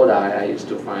 In Lodi, I used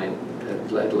to find,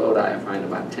 at Lodi, I find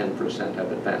about 10%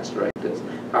 have advanced directives.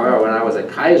 However, when I was at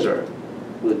Kaiser,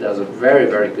 who does a very,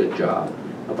 very good job,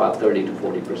 about 30 to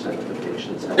 40% of the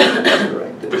patients have advanced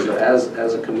directives. So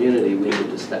as a community, we need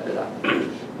to step it up.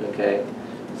 Okay,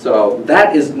 so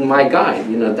that is my guide.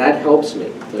 You know, that helps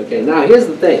me. Okay, now here's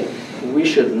the thing. We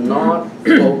should not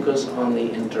focus on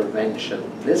the intervention.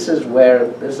 This is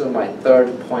my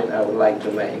third point I would like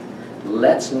to make.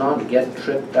 Let's not get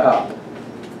tripped up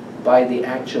by the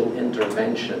actual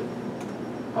intervention.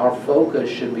 Our focus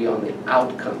should be on the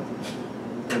outcome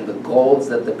and the goals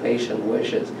that the patient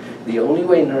wishes. The only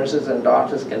way nurses and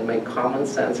doctors can make common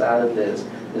sense out of this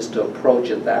is to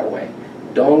approach it that way.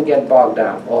 Don't get bogged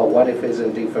down. Oh, what if it's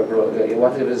in defibrillation?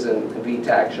 What if it's in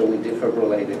VTAC? Shall we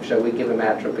defibrillate him? Shall we give him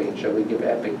atropine? Shall we give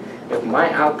epi? If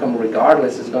my outcome,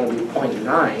 regardless, is going to be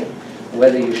 0.9,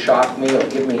 whether you shock me or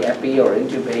give me epi or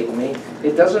intubate me,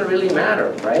 it doesn't really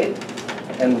matter, right?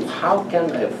 And how can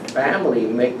a family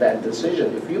make that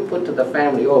decision? If you put to the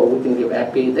family, oh, we can give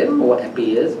epi, they don't know what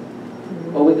epi is.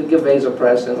 Or we could give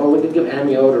vasopressin, or we could give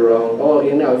amiodarone, or,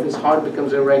 you know, if his heart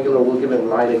becomes irregular, we'll give him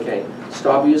lidocaine.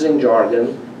 Stop using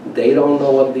jargon. They don't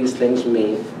know what these things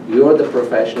mean. You're the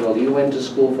professional. You went to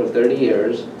school for 30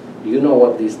 years. You know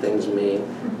what these things mean.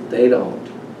 They don't.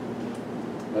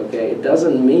 Okay? It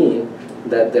doesn't mean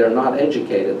that they're not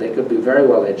educated. They could be very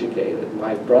well educated.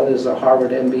 My brother's a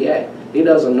Harvard MBA. He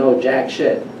doesn't know jack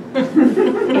shit.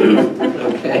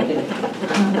 Okay?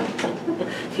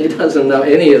 He doesn't know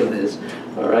any of this.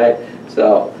 All right?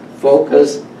 So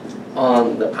focus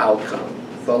on the outcome.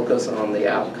 Focus on the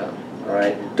outcome, all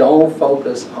right? Don't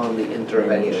focus on the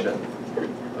intervention,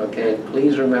 okay?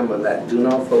 Please remember that. Do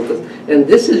not focus. And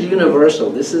this is universal.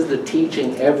 This is the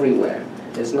teaching everywhere.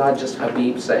 It's not just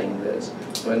Habib saying this.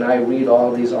 When I read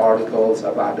all these articles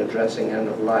about addressing end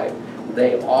of life,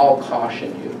 they all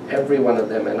caution you, every one of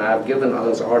them, and I've given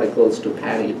those articles to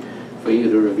Patty for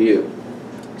you to review.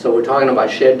 So we're talking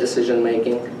about shared decision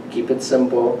making. Keep it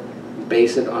simple.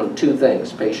 Base it on two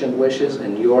things: patient wishes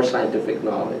and your scientific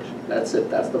knowledge. That's it.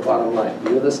 That's the bottom line.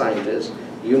 You're the scientist.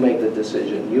 You make the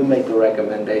decision. You make the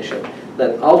recommendation.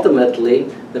 Then ultimately,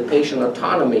 the patient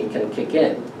autonomy can kick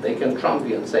in. They can trump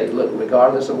you and say, look,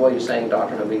 regardless of what you're saying,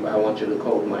 Dr. Habib, I want you to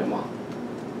code my mom.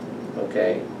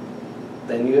 Okay?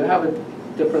 Then you have a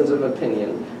difference of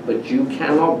opinion, but you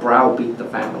cannot browbeat the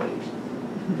families.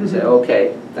 You say,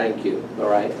 okay, thank you, all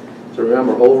right? So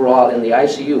remember, overall, in the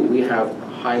ICU, we have a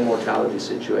high mortality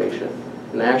situation.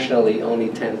 Nationally, only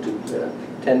 10 to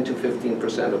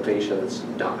 15% of patients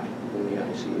die in the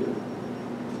ICU.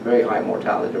 Very high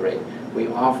mortality rate. We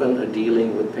often are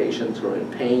dealing with patients who are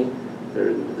in pain, they're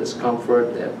in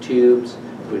discomfort, they have tubes.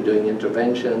 We're doing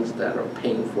interventions that are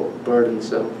painful,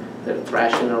 burdensome, they're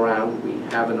thrashing around. We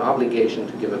have an obligation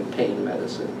to give them pain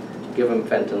medicine, give them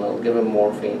fentanyl, give them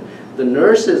morphine. The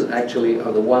nurses actually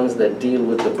are the ones that deal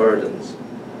with the burdens.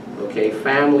 Okay,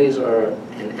 families are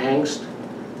in angst,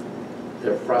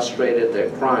 they're frustrated, they're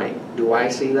crying. Do I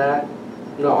see that?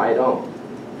 No, I don't.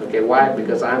 Okay, why?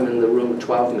 Because I'm in the room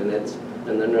 12 minutes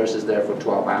and the nurse is there for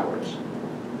 12 hours,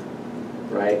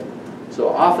 right? So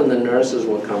often the nurses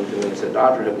will come to me and say,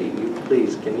 Dr. Habib,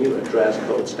 please, can you address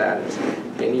code status?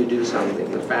 Can you do something?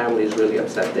 The family is really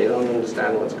upset. They don't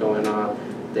understand what's going on.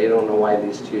 They don't know why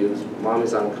these tubes. Mom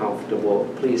is uncomfortable.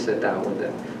 Please sit down with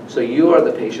them. So you are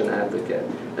the patient advocate.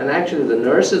 And actually the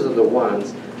nurses are the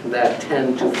ones that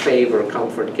tend to favor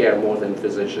comfort care more than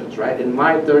physicians, right? In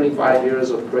my 35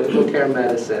 years of critical care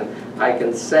medicine, I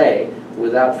can say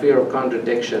without fear of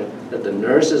contradiction that the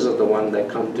nurses are the ones that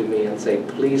come to me and say,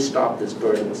 please stop this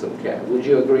burdensome care. Would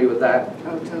you agree with that?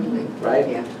 Oh, totally. Right?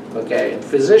 Yeah. Okay, and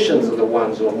physicians are the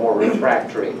ones who are more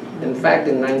refractory. In fact,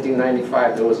 in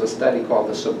 1995, there was a study called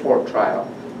the Support Trial,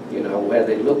 where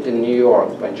they looked in New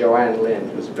York by Joanne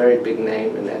Lind, who's a very big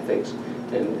name in ethics,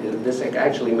 and this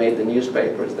actually made the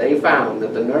newspapers. They found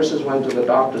that the nurses went to the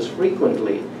doctors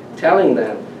frequently, telling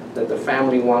them that the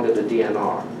family wanted a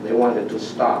DNR. They wanted to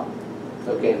stop.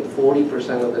 Okay, and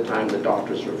 40% of the time the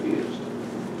doctors refused.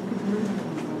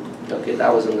 Okay,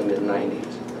 that was in the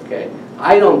mid-90s. Okay,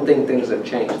 I don't think things have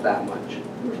changed that much.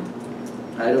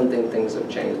 I don't think things have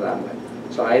changed that much.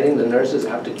 So I think the nurses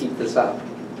have to keep this up.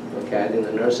 Okay, I think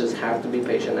the nurses have to be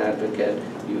patient advocate.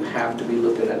 You have to be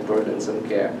looking at burdensome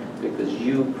care because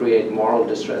you create moral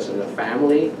distress in the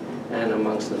family and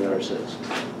amongst the nurses.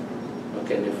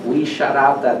 Okay, and if we shut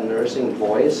out that nursing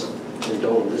voice and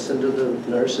don't listen to the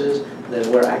nurses,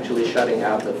 then we're actually shutting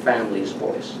out the family's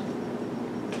voice.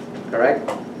 Correct?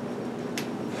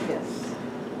 Yes.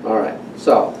 All right,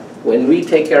 so when we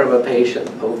take care of a patient,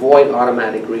 avoid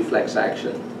automatic reflex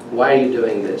action. Why are you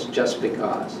doing this? Just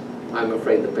because. I'm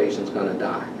afraid the patient's going to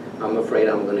die. I'm afraid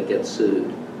I'm going to get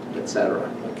sued, etc.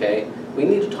 Okay? We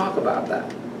need to talk about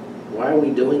that. Why are we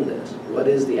doing this? What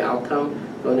is the outcome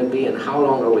going to be, and how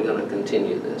long are we going to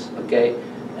continue this? Okay?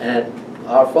 And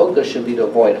our focus should be to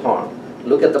avoid harm.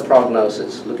 Look at the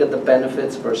prognosis. Look at the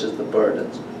benefits versus the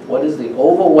burdens. What is the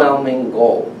overwhelming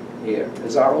goal here?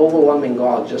 Is our overwhelming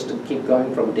goal just to keep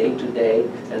going from day to day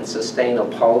and sustain a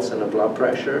pulse and a blood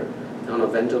pressure on a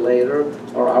ventilator,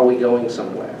 or are we going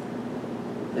somewhere?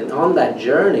 And on that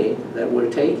journey that we're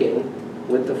taking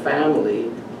with the family,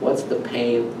 what's the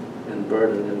pain and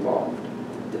burden involved?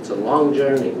 It's a long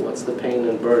journey. What's the pain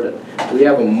and burden? We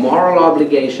have a moral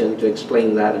obligation to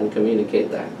explain that and communicate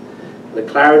that. The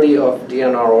clarity of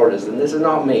DNR orders, and this is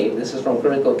not me, this is from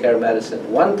critical care medicine.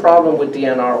 One problem with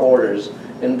DNR orders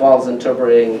involves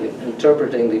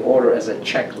interpreting the order as a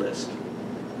checklist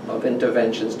of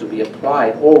interventions to be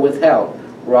applied or withheld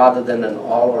rather than an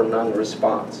all or none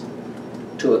response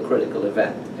to a critical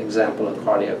event, example, a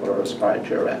cardiac or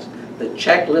respiratory arrest. The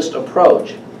checklist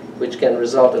approach, which can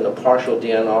result in a partial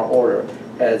DNR order,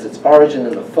 has its origin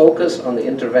in the focus on the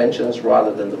interventions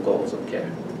rather than the goals of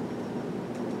care.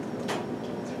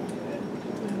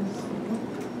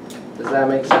 Does that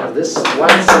make sense? This one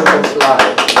simple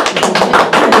slide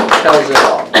tells it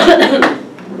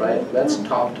all, right? Let's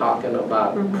stop talking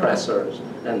about pressors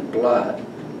and blood.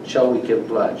 Shall we give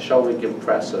blood? Shall we give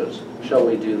pressors? Shall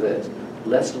we do this?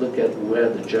 Let's look at where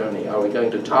the journey. Are we going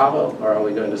to Tahoe or are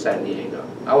we going to San Diego?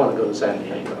 I want to go to San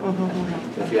Diego,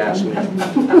 if you ask me.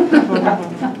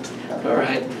 All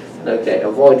right. Okay,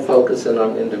 avoid focusing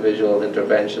on individual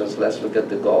interventions. Let's look at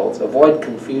the goals. Avoid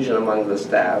confusion among the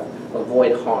staff.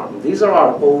 Avoid harm. These are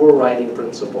our overriding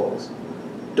principles.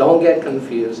 Don't get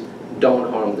confused.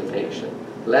 Don't harm the patient.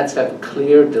 Let's have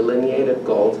clear, delineated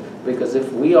goals, because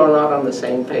if we are not on the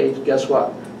same page, guess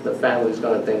what? The family's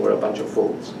going to think we're a bunch of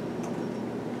fools.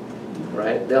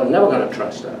 Right? They're never going to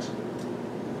trust us.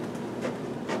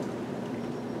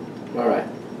 All right.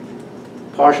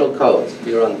 Partial codes.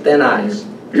 You're on thin ice.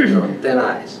 You're on thin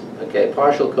ice. Okay.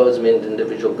 Partial codes mean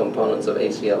individual components of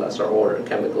ACLS are ordered.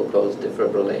 Chemical codes,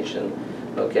 defibrillation.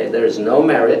 Okay. There is no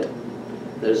merit.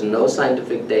 There's no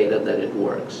scientific data that it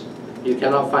works. You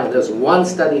cannot find. There's one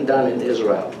study done in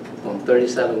Israel on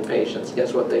 37 patients.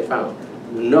 Guess what they found?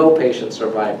 No patient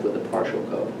survived with a partial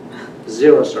code.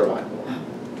 0 survival.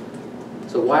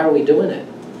 So why are we doing it?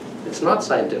 It's not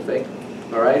scientific.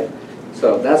 All right.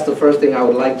 So that's the first thing I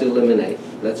would like to eliminate.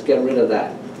 Let's get rid of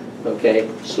that. Okay,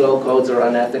 slow codes are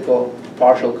unethical,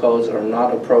 partial codes are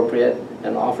not appropriate,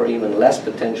 and offer even less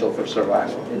potential for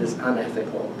survival. It is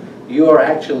unethical. You are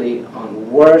actually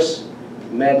on worse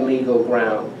med-legal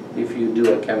ground if you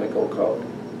do a chemical code.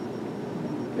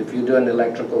 If you do an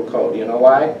electrical code. You know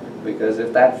why? Because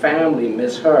if that family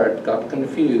misheard, got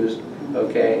confused,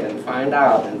 okay, and find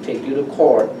out and take you to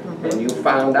court, and you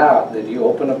found out that you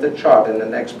open up the chart and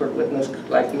an expert witness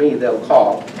like me, they'll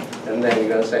call, and then you're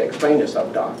going to say, explain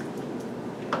yourself, doc.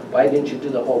 Why didn't you do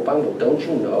the whole bundle? Don't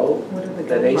you know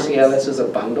that ACLS is a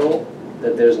bundle?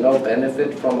 That there's no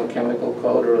benefit from a chemical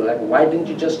code or like, why didn't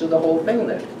you just do the whole thing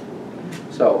then?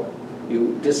 So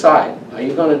you decide, are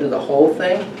you going to do the whole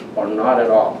thing or not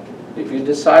at all? If you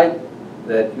decide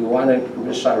that you want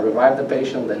to revive the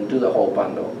patient, then do the whole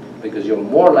bundle, because you're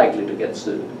more likely to get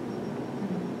sued.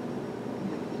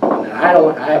 And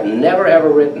I have never ever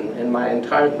written in my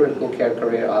entire critical care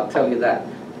career, I'll tell you that,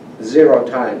 0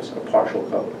 times a partial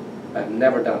code. I've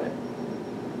never done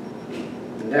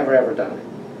it. Never ever done it.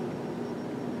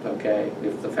 Okay,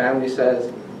 if the family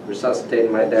says,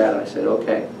 resuscitate my dad, I said,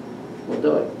 okay, we'll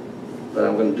do it. But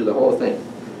I'm going to do the whole thing.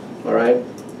 All right?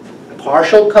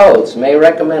 Partial codes may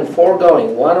recommend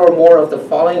foregoing one or more of the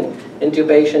following: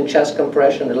 intubation, chest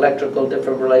compression, electrical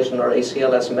defibrillation, or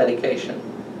ACLS medication.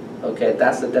 Okay,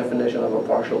 that's the definition of a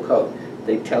partial code.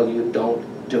 They tell you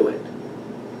don't do it.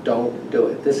 Don't do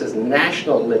it. This is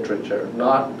national literature,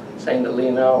 not St.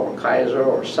 Helena or Kaiser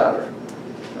or Sutter.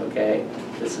 Okay,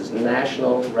 this is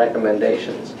national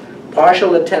recommendations.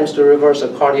 Partial attempts to reverse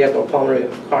a cardiac or pulmonary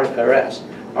arrest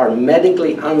are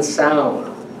medically unsound,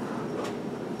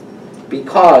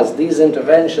 because these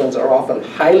interventions are often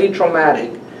highly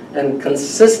traumatic and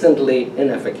consistently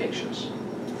inefficacious.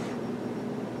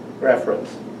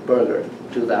 Reference, Berger,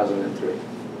 2003.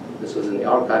 This was in the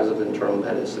Archives of Internal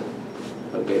Medicine.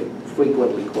 Okay,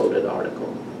 frequently quoted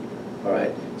article. All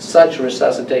right, such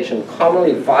resuscitation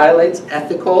commonly violates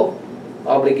ethical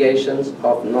obligations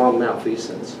of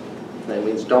non-malfeasance. That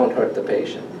means don't hurt the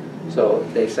patient. So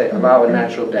they say allow a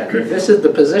natural death. This is the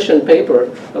position paper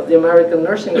of the American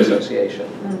Nursing Association.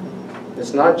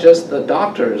 It's not just the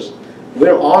doctors.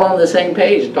 We're all on the same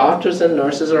page. Doctors and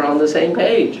nurses are on the same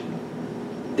page.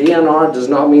 DNR does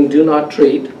not mean do not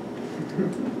treat.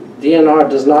 DNR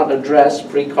does not address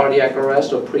pre-cardiac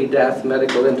arrest or pre-death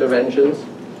medical interventions.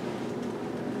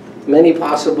 Many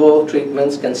possible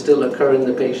treatments can still occur in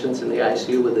the patients in the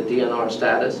ICU with the DNR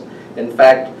status. In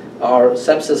fact, our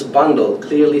sepsis bundle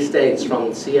clearly states from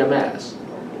CMS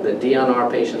that DNR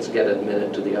patients get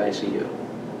admitted to the ICU.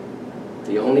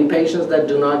 The only patients that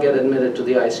do not get admitted to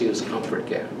the ICU is comfort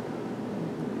care.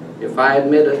 If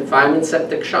I'm in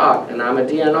septic shock and I'm a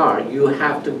DNR, you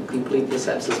have to complete the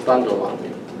sepsis bundle on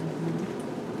me.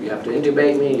 You have to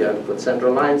intubate me, you have to put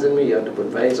central lines in me, you have to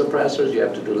put vasopressors, you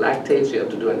have to do lactates, you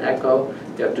have to do an echo,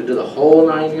 you have to do the whole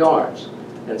 9 yards.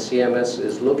 And CMS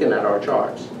is looking at our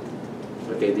charts.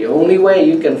 Okay, the only way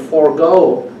you can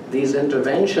forego these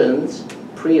interventions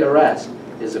pre-arrest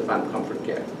is if I'm comfort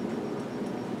care.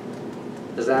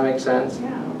 Does that make sense?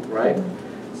 Yeah. Right?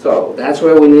 So that's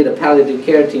where we need a palliative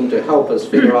care team to help us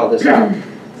figure all this out.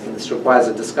 And this requires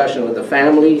a discussion with the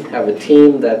family, have a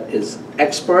team that is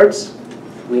experts.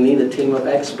 We need a team of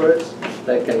experts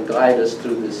that can guide us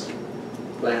through this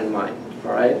landmine,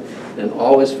 all right? And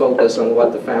always focus on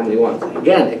what the family wants.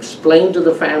 Again, explain to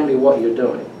the family what you're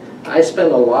doing. I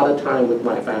spend a lot of time with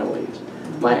my families.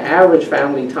 My average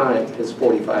family time is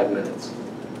 45 minutes,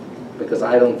 because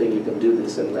I don't think you can do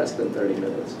this in less than 30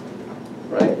 minutes,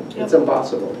 right? It's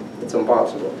impossible. It's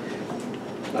impossible.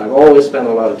 I've always spent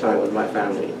a lot of time with my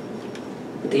family.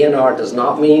 DNR does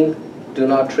not mean do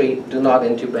not treat, do not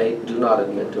intubate, do not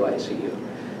admit to ICU.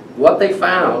 What they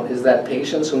found is that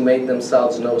patients who made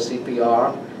themselves no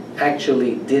CPR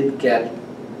actually did get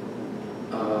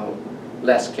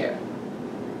less care.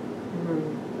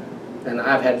 And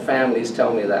I've had families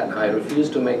tell me that. I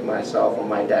refuse to make myself or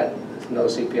my dad no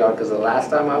CPR because the last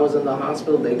time I was in the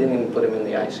hospital, they didn't even put him in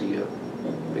the ICU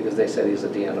because they said he's a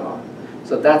DNR.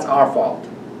 So that's our fault.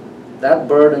 That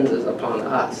burden is upon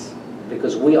us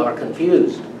because we are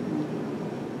confused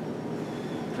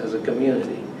as a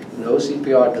community. No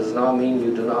CPR does not mean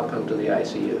you do not come to the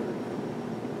ICU.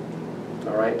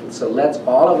 All right? So let's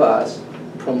all of us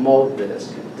promote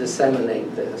this,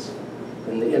 disseminate this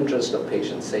in the interest of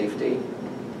patient safety,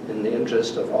 in the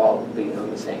interest of all being on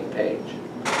the same page.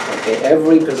 Okay,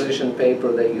 every position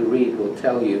paper that you read will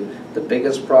tell you the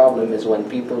biggest problem is when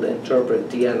people interpret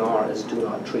DNR as do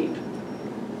not treat.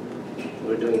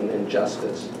 We're doing an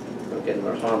injustice, okay, and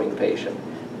we're harming patient.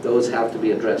 Those have to be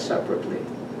addressed separately.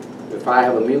 If I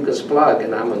have a mucus plug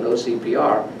and I'm on no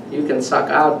CPR, you can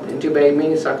suck out, intubate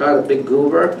me, suck out a big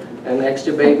goober, and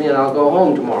extubate me and I'll go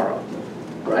home tomorrow,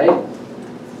 right?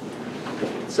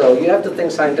 So you have to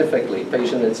think scientifically.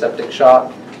 Patient in septic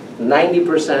shock,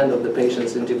 90% of the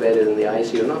patients intubated in the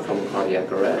ICU are not from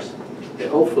cardiac arrest. They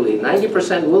hopefully,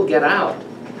 90% will get out.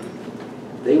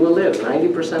 They will live.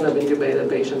 90% of intubated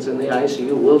patients in the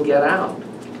ICU will get out.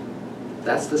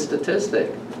 That's the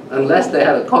statistic, unless they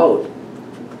had a code,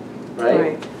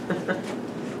 right?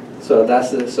 So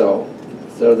that's the, so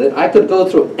that I could go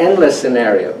through endless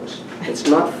scenarios. It's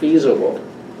not feasible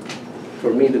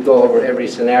for me to go over every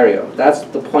scenario. That's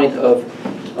the point of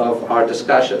our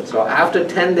discussion. So after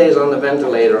 10 days on the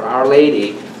ventilator, Our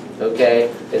Lady,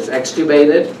 okay, is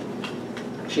extubated.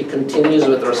 She continues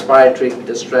with respiratory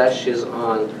distress. She's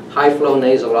on high-flow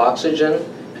nasal oxygen.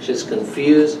 She's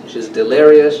confused. She's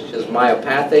delirious. She's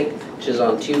myopathic. She's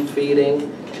on tube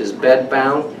feeding. She's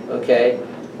bed-bound, okay?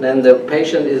 Then the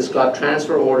patient has got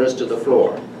transfer orders to the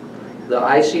floor. The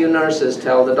ICU nurses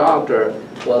tell the doctor,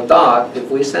 well, doc, if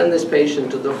we send this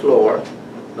patient to the floor,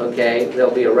 okay,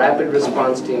 there'll be a rapid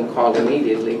response team called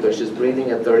immediately because she's breathing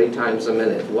at 30 times a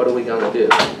minute. What are we going to do?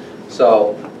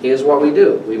 So here's what we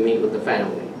do. We meet with the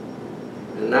family.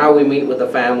 And now we meet with the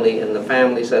family, and the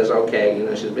family says, okay, you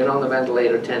know, she's been on the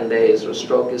ventilator 10 days, her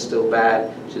stroke is still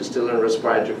bad, she's still in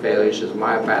respiratory failure, she's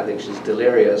myopathic, she's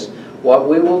delirious. What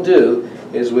we will do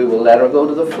is we will let her go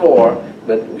to the floor,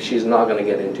 but she's not going to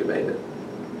get intubated.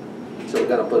 So we're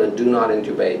going to put a do not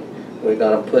intubate. We're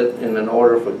going to put in an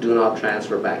order for do not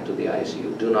transfer back to the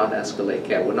ICU, do not escalate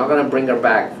care. We're not going to bring her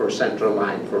back for central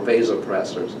line, for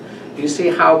vasopressors. You see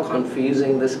how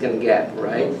confusing this can get,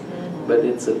 right? But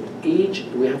it's each,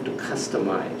 we have to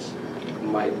customize.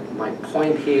 My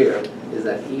point here is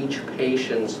that each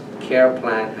patient's care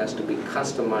plan has to be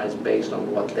customized based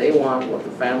on what they want, what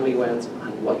the family wants,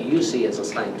 and what you see as a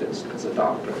scientist, as a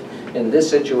doctor. In this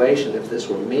situation, if this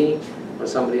were me or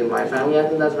somebody in my family, I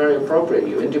think that's very appropriate.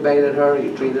 You intubated her,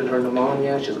 you treated her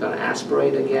pneumonia, she's going to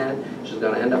aspirate again, she's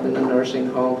going to end up in the nursing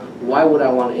home. Why would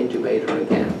I want to intubate her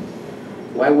again?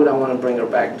 Why would I want to bring her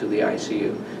back to the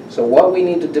ICU? So what we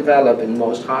need to develop in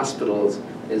most hospitals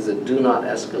is a do not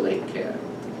escalate care,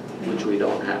 which we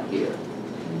don't have here.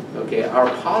 Okay, our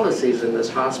policies in this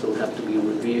hospital have to be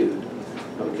reviewed.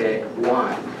 Okay,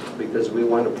 why? Because we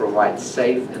want to provide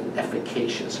safe and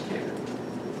efficacious care.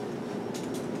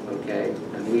 Okay,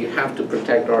 and we have to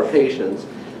protect our patients,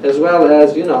 as well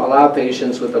as, you know, allow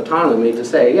patients with autonomy to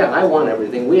say, yeah, I want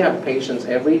everything. We have patients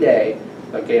every day.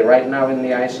 Okay, right now in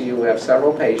the ICU we have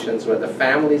several patients where the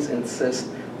families insist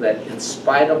that in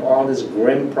spite of all this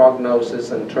grim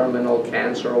prognosis and terminal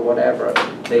cancer or whatever,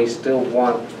 they still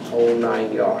want whole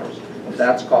 9 yards.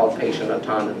 That's called patient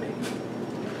autonomy.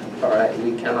 All right,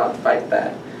 we cannot fight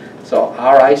that. So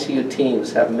our ICU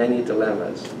teams have many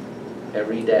dilemmas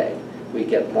every day. We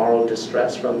get moral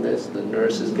distress from this. The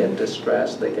nurses get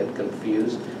distressed. They get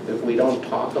confused. If we don't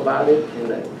talk about it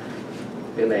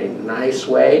in a nice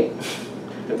way,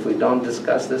 if we don't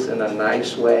discuss this in a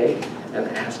nice way and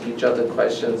ask each other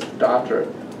questions, doctor,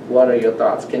 what are your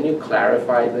thoughts? Can you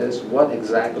clarify this? What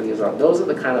exactly is on? Those are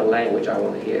the kind of language I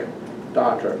want to hear.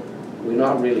 Doctor, we're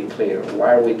not really clear.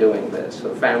 Why are we doing this?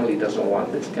 The family doesn't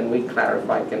want this. Can we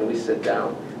clarify? Can we sit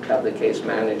down, have the case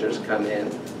managers come in,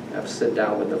 sit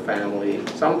down with the family?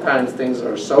 Sometimes things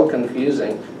are so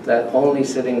confusing that only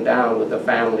sitting down with the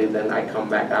family, then I come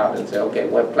back out and say, okay,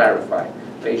 what clarify?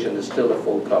 Patient is still a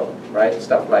full code, right?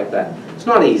 Stuff like that. It's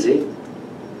not easy.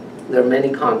 There are many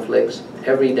conflicts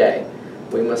every day.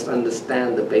 We must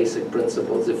understand the basic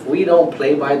principles. If we don't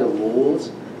play by the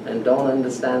rules and don't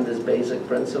understand this basic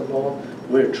principle,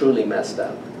 we're truly messed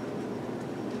up.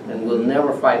 And we'll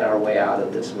never fight our way out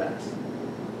of this mess.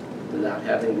 without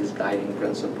having these guiding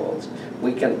principles.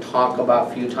 We can talk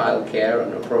about futile care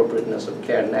and appropriateness of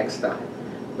care next time,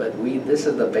 but this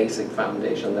is the basic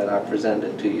foundation that I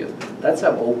presented to you. Let's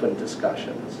have open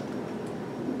discussions.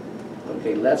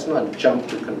 Okay, let's not jump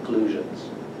to conclusions.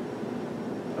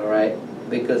 All right?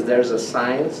 Because there's a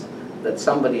science that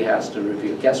somebody has to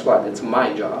review. Guess what? It's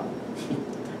my job.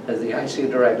 As the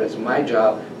ICU director, it's my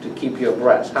job to keep you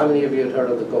abreast. How many of you had heard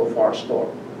of the Go Far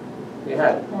score? You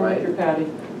had, right? Your Patty,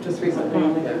 just recently.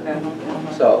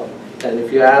 So, and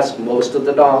if you ask most of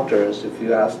the doctors, if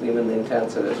you ask even the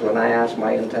intensivists, when I asked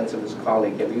my intensivist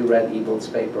colleague, have you read Eagle's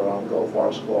paper on Go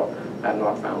Far score? I have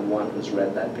not found one who's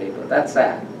read that paper. That's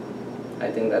sad. I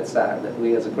think that's sad that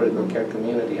we as a critical care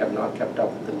community have not kept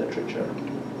up with the literature,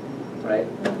 right?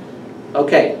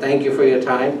 Okay, thank you for your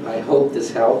time. I hope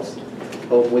this helps.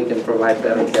 Hope we can provide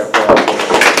better care for our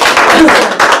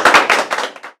patients.